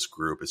of this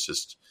group. It's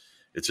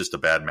just a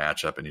bad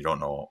matchup, and you don't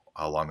know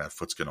how long that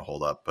foot's going to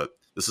hold up. But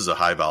this is a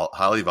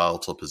highly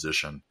volatile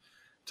position.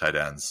 Tight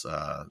ends,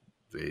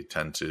 they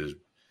tend to,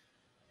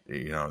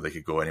 they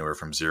could go anywhere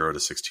from 0 to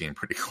 16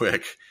 pretty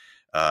quick.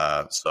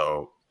 But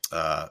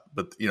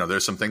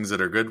there's some things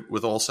that are good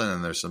with Olsen,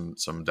 and there's some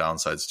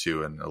downsides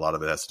too, and a lot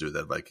of it has to do with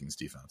that Vikings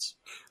defense.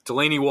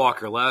 Delanie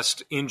Walker,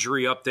 last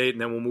injury update,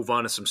 and then we'll move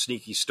on to some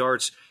sneaky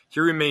starts. He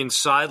remains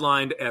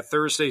sidelined at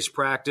Thursday's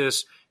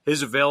practice.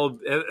 His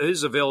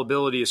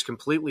availability is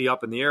completely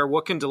up in the air.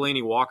 What can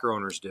Delanie Walker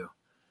owners do?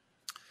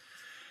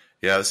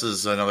 Yeah, this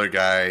is another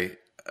guy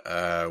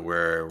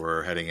where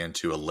we're heading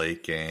into a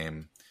late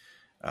game.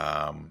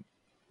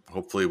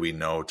 Hopefully we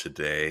know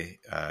today.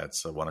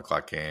 It's a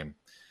 1:00 game.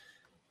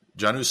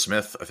 Jonnu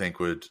Smith, I think,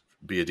 would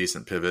be a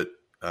decent pivot.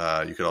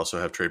 You could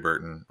also have Trey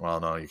Burton. Well,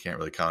 no, you can't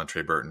really count on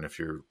Trey Burton if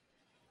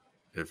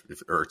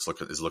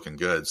Ertz is looking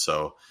good.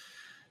 So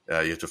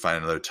you have to find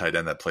another tight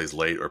end that plays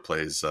late or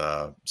plays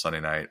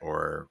Sunday night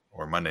or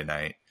Monday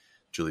night.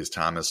 Julius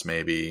Thomas,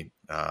 maybe.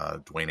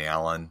 Dwayne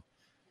Allen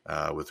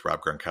with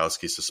Rob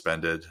Gronkowski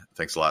suspended.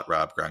 Thanks a lot,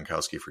 Rob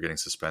Gronkowski, for getting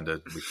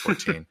suspended week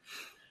 14.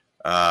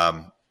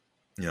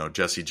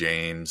 Jesse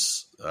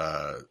James,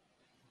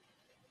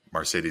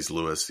 Mercedes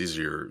Lewis. These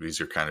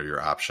are kind of your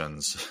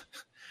options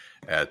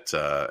at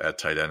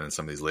tight end in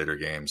some of these later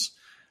games.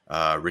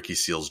 Ricky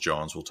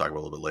Seals-Jones, we'll talk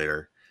about a little bit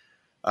later.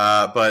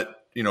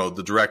 But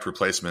the direct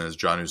replacement is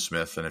Jonnu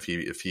Smith, and if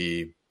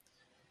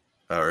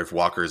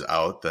Walker's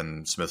out,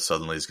 then Smith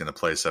suddenly is going to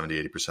play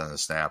 70-80% of the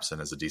snaps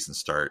and is a decent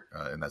start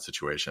in that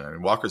situation. I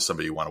mean, Walker's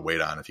somebody you want to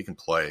wait on. If he can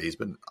play, he's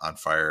been on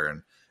fire,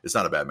 and it's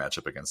not a bad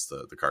matchup against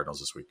the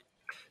Cardinals this week.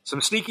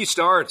 Some sneaky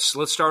starts.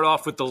 Let's start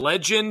off with the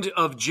legend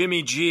of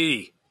Jimmy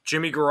G.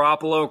 Jimmy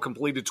Garoppolo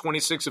completed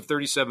 26 of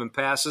 37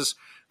 passes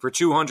for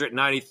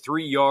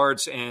 293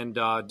 yards and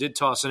did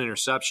toss an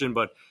interception,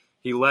 but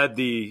he led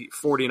the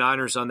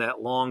 49ers on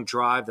that long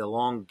drive, the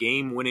long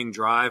game-winning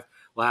drive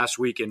last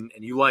week, and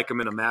you like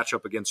him in a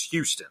matchup against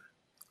Houston.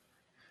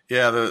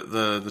 Yeah,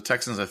 the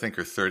Texans, I think,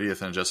 are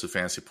 30th in adjusted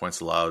fantasy points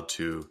allowed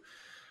to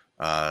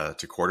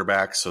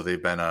quarterbacks, so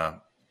they've been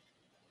a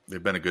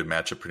good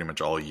matchup pretty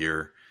much all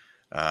year.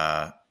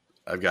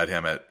 I've got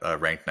him at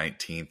ranked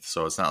 19th,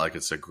 so it's not like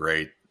it's a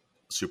great,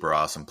 super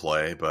awesome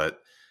play, but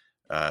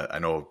I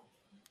know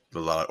a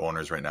lot of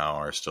owners right now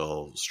are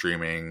still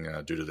streaming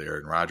due to the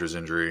Aaron Rodgers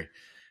injury,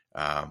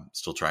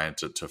 still trying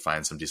to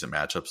find some decent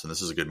matchups, and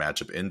this is a good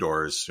matchup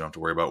indoors. You don't have to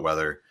worry about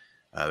weather.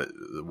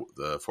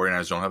 The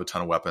 49ers don't have a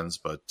ton of weapons,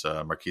 but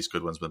Marquise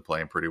Goodwin's been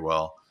playing pretty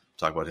well.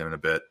 We'll talk about him in a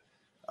bit.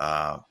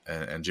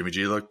 And Jimmy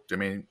G looked,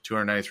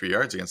 293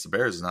 yards against the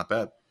Bears is not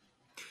bad.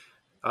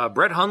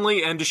 Brett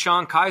Hundley and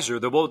Deshaun Kaiser,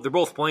 they're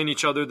both playing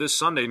each other this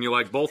Sunday, and you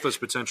like both as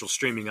potential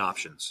streaming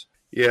options.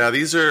 Yeah,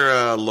 these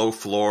are low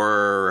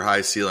floor,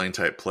 high ceiling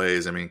type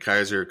plays.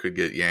 Kaiser could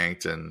get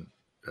yanked and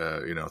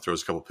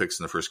throws a couple picks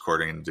in the first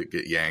quarter and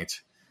get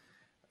yanked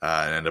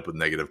and end up with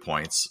negative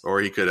points, or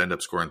he could end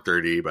up scoring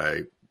 30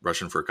 by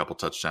rushing for a couple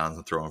touchdowns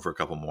and throwing for a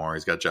couple more.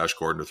 He's got Josh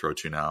Gordon to throw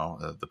to now.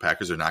 The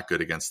Packers are not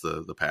good against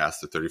the pass.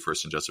 They're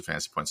 31st in adjusted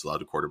fantasy points allowed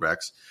to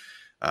quarterbacks.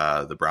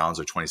 The Browns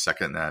are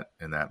 22nd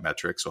in that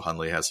metric. So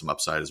Hundley has some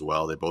upside as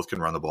well. They both can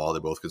run the ball. They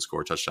both can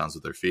score touchdowns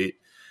with their feet.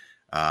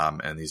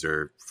 And these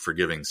are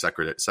forgiving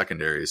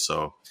secondaries.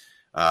 So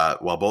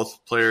while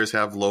both players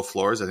have low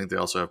floors, I think they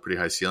also have pretty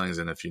high ceilings.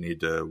 And if you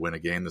need to win a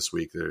game this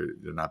week, they're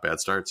not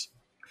bad starts.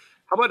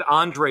 How about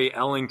Andre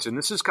Ellington?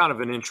 This is kind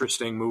of an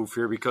interesting move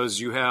here because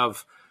you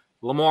have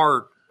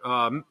Lamar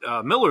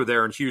Miller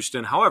there in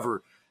Houston.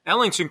 However,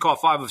 Ellington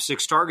caught 5 of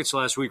 6 targets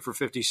last week for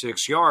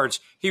 56 yards.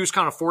 He was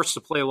kind of forced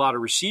to play a lot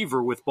of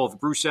receiver with both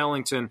Bruce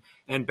Ellington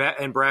and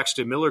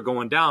Braxton Miller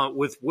going down.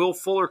 With Will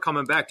Fuller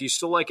coming back, do you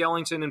still like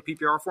Ellington in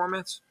PPR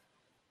formats?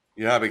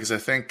 Yeah, because I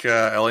think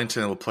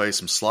Ellington will play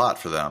some slot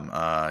for them.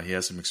 He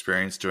has some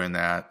experience doing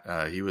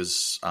that. He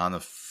was on the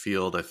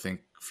field, I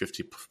think,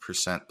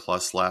 50%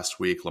 plus last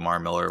week. Lamar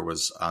Miller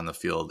was on the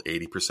field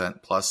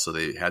 80% plus, so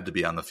they had to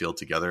be on the field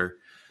together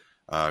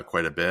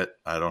quite a bit.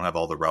 I don't have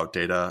all the route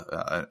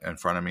data in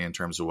front of me in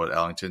terms of what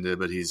Ellington did,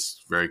 but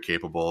he's very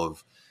capable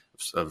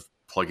of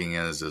plugging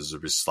in as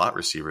a slot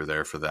receiver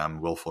there for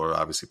them. Will Fuller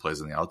obviously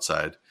plays on the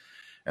outside.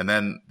 And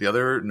then the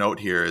other note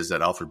here is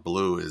that Alfred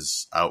Blue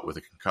is out with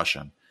a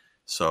concussion.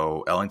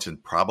 So Ellington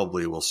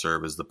probably will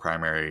serve as the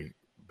primary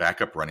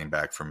backup running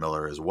back for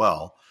Miller as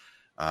well.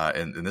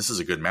 And this is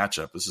a good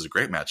matchup. This is a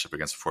great matchup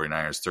against the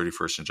 49ers,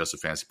 31st in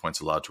adjusted fantasy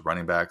points allowed to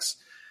running backs.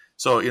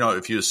 So,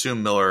 if you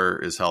assume Miller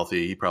is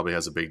healthy, he probably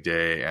has a big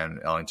day, and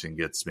Ellington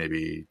gets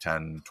maybe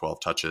 10, 12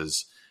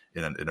 touches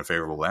in a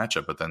favorable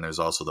matchup. But then there's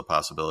also the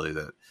possibility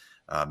that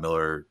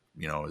Miller,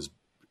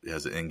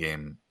 has an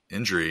in-game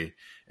injury,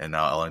 and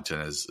now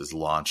Ellington is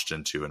launched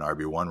into an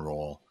RB1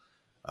 role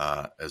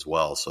as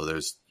well. So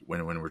there's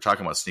when we're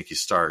talking about sneaky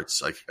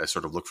starts, I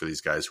sort of look for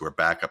these guys who are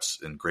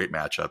backups in great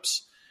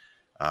matchups.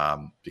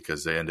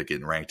 Because they end up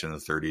getting ranked in the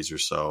 30s or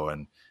so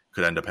and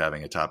could end up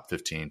having a top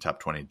 15, top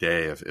 20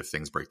 day if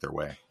things break their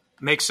way.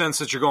 Makes sense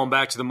that you're going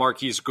back to the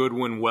Marquise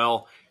Goodwin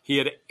well. He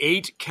had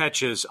 8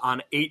 catches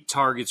on 8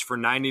 targets for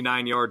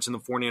 99 yards in the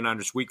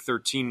 49ers Week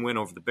 13 win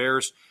over the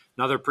Bears.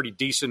 Another pretty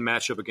decent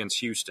matchup against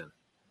Houston.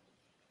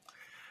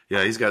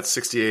 Yeah, he's got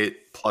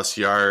 68-plus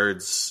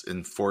yards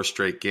in 4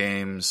 straight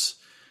games.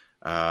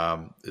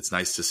 It's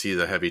nice to see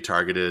the heavy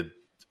targets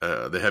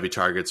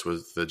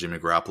with Jimmy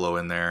Garoppolo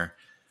in there.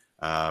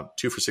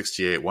 2 for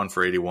 68, 1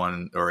 for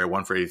 81, or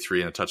 1 for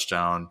 83 and a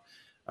touchdown,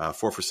 4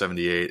 for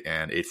 78,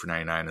 and 8 for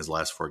 99 in his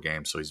last 4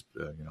 games. So he's,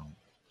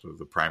 sort of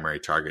the primary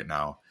target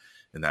now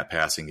in that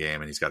passing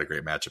game, and he's got a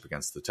great matchup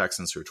against the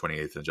Texans, who are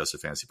 28th in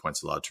adjusted fantasy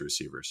points allowed to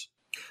receivers.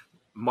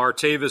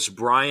 Martavis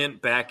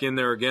Bryant back in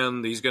there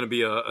again. He's going to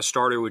be a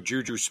starter with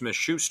Juju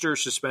Smith-Schuster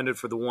suspended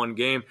for the 1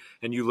 game,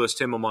 and you list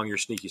him among your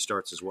sneaky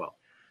starts as well.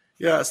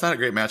 Yeah, it's not a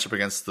great matchup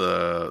against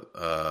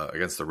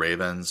the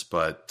Ravens,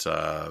 but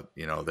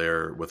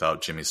they're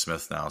without Jimmy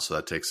Smith now, so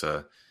it's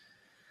a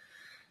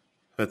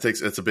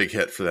big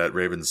hit for that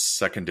Ravens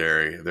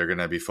secondary. They're going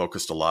to be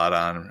focused a lot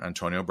on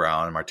Antonio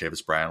Brown, and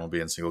Martavis Bryant will be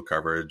in single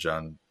coverage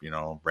on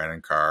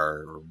Brandon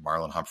Carr or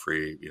Marlon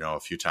Humphrey a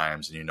few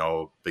times, and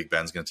Big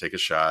Ben's going to take his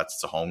shots.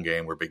 It's a home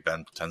game where Big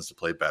Ben tends to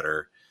play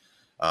better.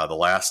 The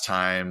last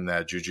time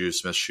that Juju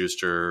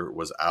Smith-Schuster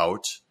was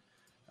out,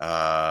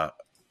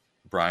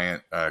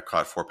 Bryant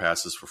caught 4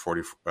 passes for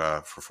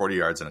 40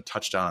 yards and a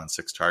touchdown on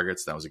 6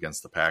 targets. That was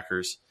against the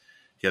Packers.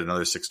 He had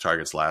another 6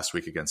 targets last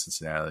week against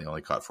Cincinnati. He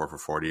only caught 4 for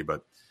 40,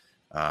 but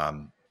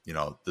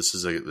this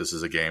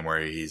is a game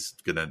where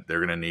they're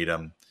gonna need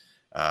him.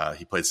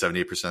 He played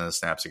 78% of the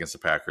snaps against the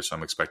Packers, so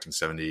I'm expecting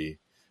 75%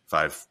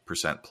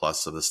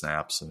 plus of the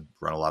snaps and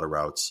run a lot of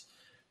routes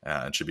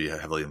and should be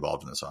heavily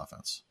involved in this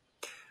offense.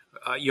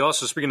 You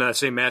also, speaking of that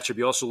same matchup,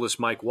 you also list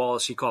Mike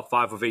Wallace. He caught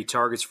 5 of 8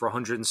 targets for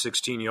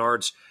 116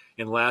 yards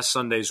in last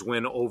Sunday's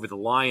win over the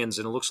Lions,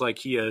 and it looks like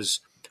he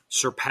has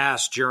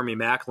surpassed Jeremy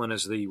Maclin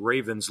as the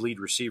Ravens' lead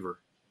receiver.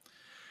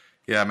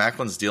 Yeah,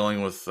 Macklin's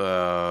dealing with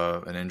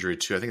an injury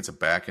too. I think it's a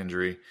back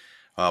injury.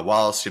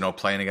 Wallace,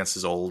 playing against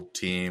his old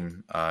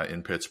team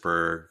in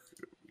Pittsburgh,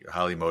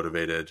 highly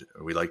motivated.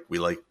 We like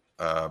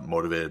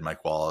motivated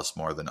Mike Wallace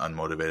more than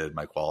unmotivated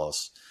Mike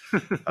Wallace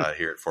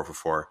here at 4 for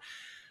 4.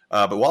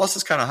 But Wallace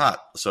is kind of hot.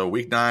 So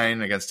week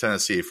 9 against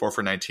Tennessee, 4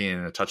 for 19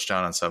 and a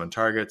touchdown on 7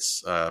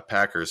 targets.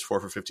 Packers, 4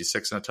 for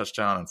 56 and a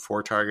touchdown on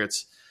 4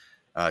 targets.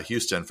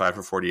 Houston, 5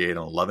 for 48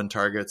 on 11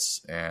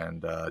 targets.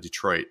 And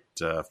Detroit,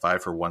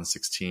 5 for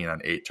 116 on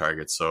 8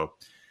 targets. So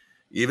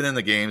even in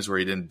the games where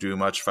he didn't do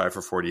much, 5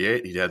 for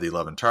 48, he had the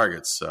 11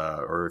 targets.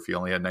 Or if he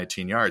only had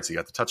 19 yards, he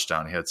got the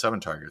touchdown. He had 7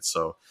 targets.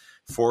 So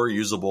 4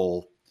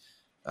 usable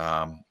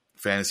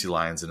fantasy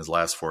lines in his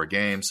last 4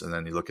 games. And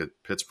then you look at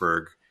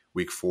Pittsburgh,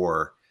 week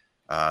 4,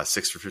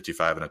 6 for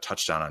 55 and a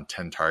touchdown on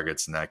 10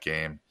 targets in that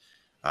game.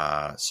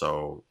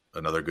 So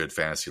another good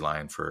fantasy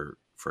line for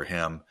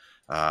him.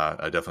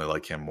 I definitely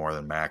like him more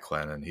than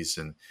Maclin, and he's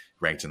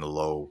ranked in the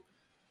low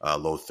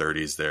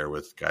 30s there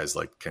with guys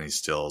like Kenny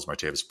Stills,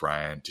 Martavis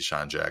Bryant,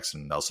 Deshaun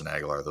Jackson, Nelson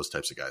Aguilar, those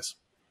types of guys.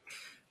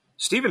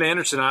 Steven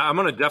Anderson, I'm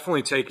going to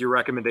definitely take your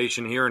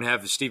recommendation here and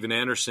have Steven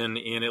Anderson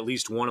in at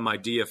least one of my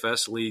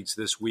DFS leagues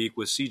this week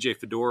with C.J.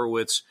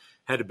 Fedorowicz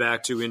headed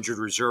back to injured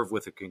reserve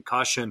with a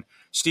concussion.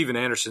 Steven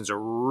Anderson's a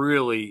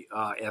really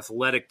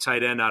athletic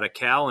tight end out of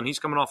Cal, and he's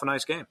coming off a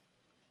nice game.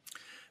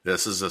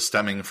 This is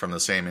stemming from the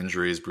same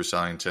injuries, Bruce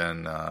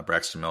Ellington,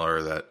 Braxton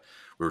Miller, that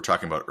we were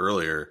talking about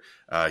earlier.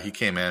 He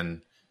came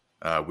in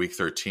week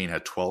 13,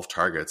 had 12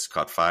 targets,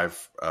 caught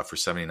 5 for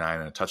 79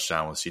 and a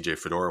touchdown with C.J.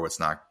 Fedorowicz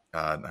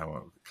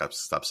I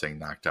stop saying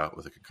knocked out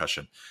with a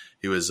concussion.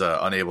 He was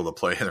unable to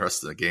play the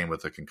rest of the game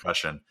with a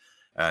concussion,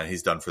 and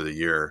he's done for the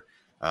year.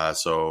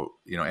 So,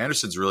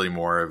 Anderson's really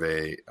more of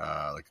a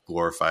like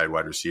glorified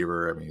wide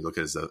receiver. I mean, you look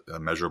at his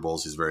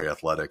measurables, he's very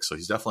athletic. So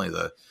he's definitely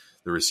the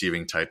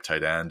receiving type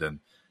tight end. And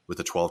with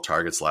the 12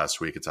 targets last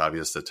week, it's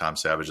obvious that Tom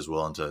Savage is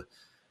willing to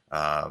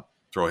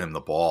throw him the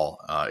ball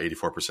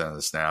 84% of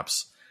the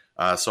snaps.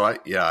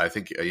 I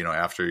think,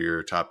 after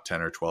your top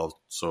 10 or 12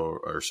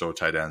 or so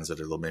tight ends that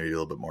are maybe a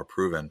little bit more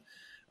proven,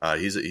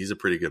 he's a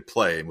pretty good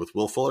play. And with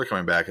Will Fuller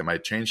coming back, it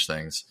might change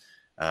things.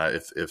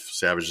 If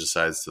Savage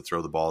decides to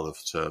throw the ball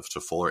to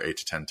Fuller 8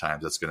 to 10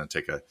 times, that's going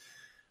to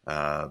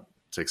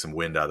take some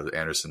wind out of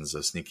Anderson's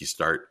sneaky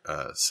start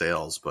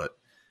sails. But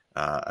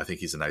I think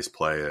he's a nice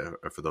play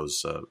for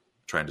those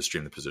trying to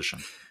stream the position.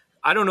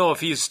 I don't know if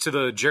he's to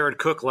the Jared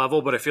Cook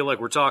level, but I feel like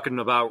we're talking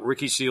about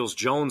Ricky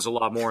Seals-Jones a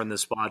lot more in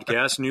this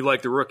podcast, and you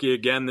like the rookie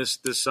again this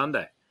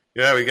Sunday.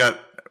 Yeah, we got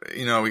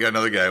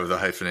another guy with a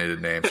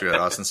hyphenated name. So we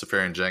got Austin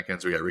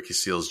Seferian-Jenkins, we got Ricky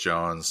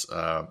Seals-Jones.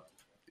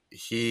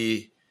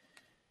 He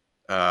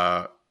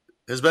has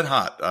been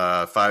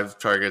hot. 5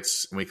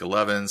 targets in week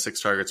 11,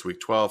 6 targets week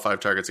 12, 5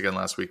 targets again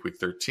last week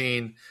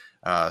 13.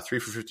 3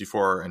 for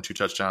 54 and 2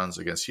 touchdowns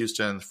against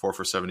Houston, 4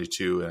 for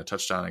 72 and a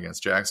touchdown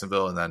against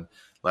Jacksonville. And then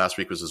last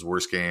week was his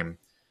worst game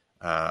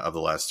of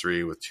the last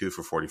 3 with 2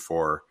 for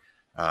 44.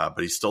 But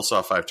he still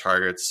saw 5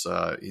 targets.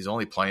 He's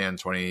only playing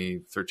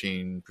 13%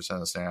 of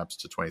the snaps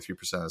to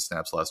 23% of the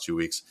snaps last 2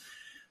 weeks.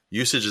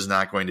 Usage is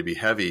not going to be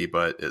heavy,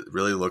 but it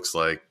really looks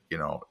like,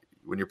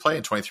 when you're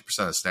playing 23%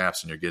 of the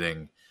snaps and you're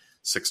getting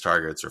 6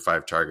 targets or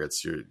 5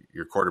 targets,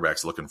 your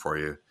quarterback's looking for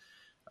you.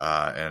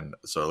 And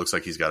so it looks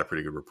like he's got a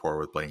pretty good rapport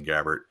with Blaine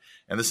Gabbert.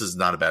 And this is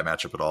not a bad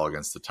matchup at all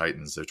against the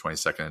Titans. They're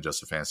 22nd in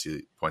adjusted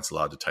fantasy points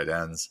allowed to tight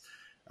ends.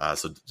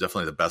 So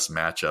definitely the best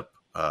matchup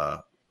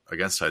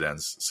against tight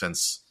ends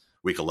since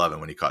week 11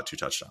 when he caught 2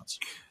 touchdowns.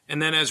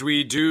 And then as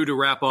we do to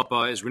wrap up,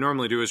 as we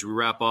normally do, as we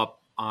wrap up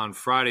on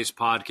Friday's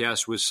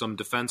podcast with some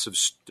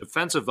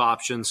defensive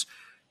options.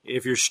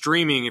 If you're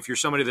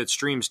somebody that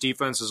streams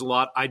defenses a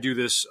lot, I do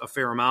this a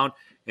fair amount.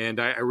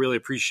 And I really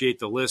appreciate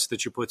the list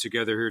that you put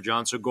together here,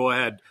 John. So go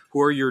ahead.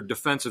 Who are your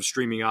defensive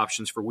streaming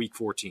options for Week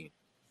 14?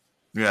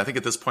 Yeah, I think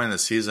at this point in the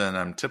season,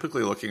 I'm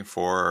typically looking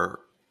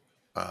for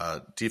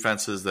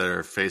defenses that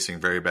are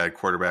facing very bad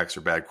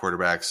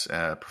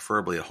quarterbacks,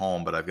 preferably at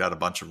home. But I've got a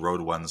bunch of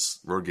road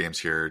games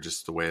here,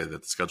 just the way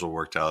that the schedule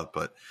worked out.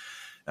 But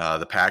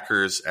the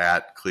Packers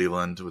at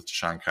Cleveland with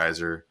Deshaun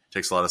Kaiser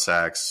takes a lot of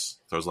sacks,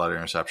 throws a lot of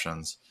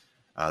interceptions.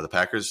 The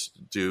Packers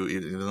do,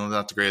 even though they're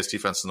not the greatest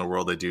defense in the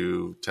world, they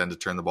do tend to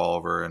turn the ball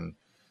over and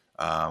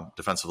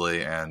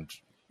defensively and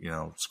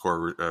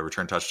score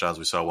return touchdowns.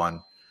 We saw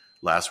one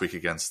last week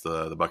against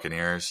the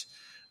Buccaneers.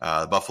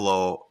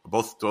 Buffalo,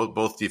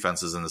 both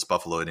defenses in this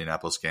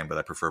Buffalo-Indianapolis game, but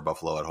I prefer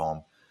Buffalo at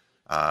home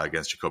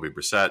against Jacoby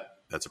Brissett.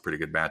 That's a pretty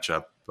good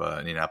matchup.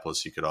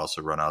 Indianapolis, you could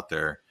also run out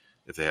there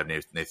if they have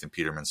Nathan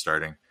Peterman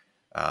starting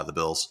the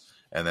Bills.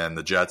 And then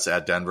the Jets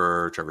at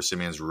Denver, Trevor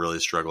Siemian's really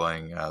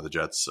struggling. The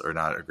Jets are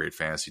not a great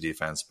fantasy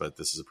defense, but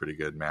this is a pretty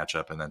good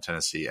matchup. And then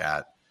Tennessee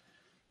at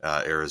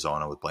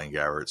Arizona with Blaine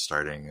Gabbert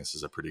starting. This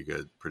is a pretty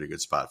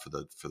good spot for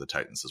the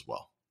Titans as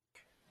well.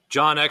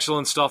 John,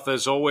 excellent stuff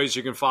as always.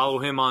 You can follow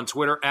him on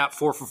Twitter at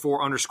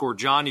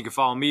 4for4_John. You can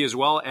follow me as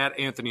well at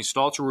Anthony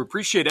Stalter. We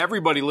appreciate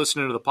everybody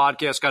listening to the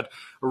podcast. Got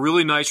a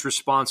really nice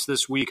response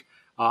this week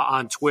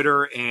on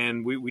Twitter,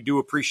 and we do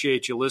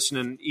appreciate you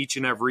listening each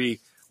and every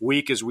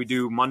week as we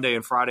do Monday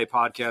and Friday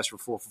podcasts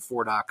for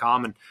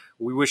 4for4.com. And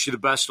we wish you the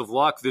best of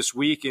luck this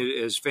week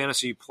as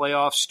fantasy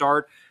playoffs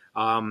start.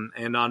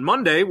 And on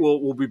Monday,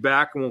 we'll be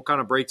back and we'll kind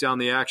of break down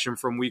the action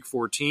from week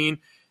 14.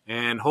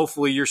 And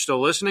hopefully you're still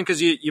listening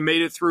because you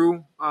made it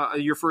through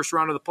your first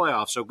round of the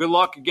playoffs. So good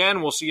luck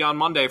again. We'll see you on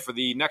Monday for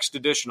the next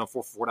edition of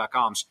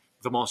 4for4.com's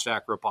The Most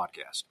Accurate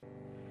Podcast.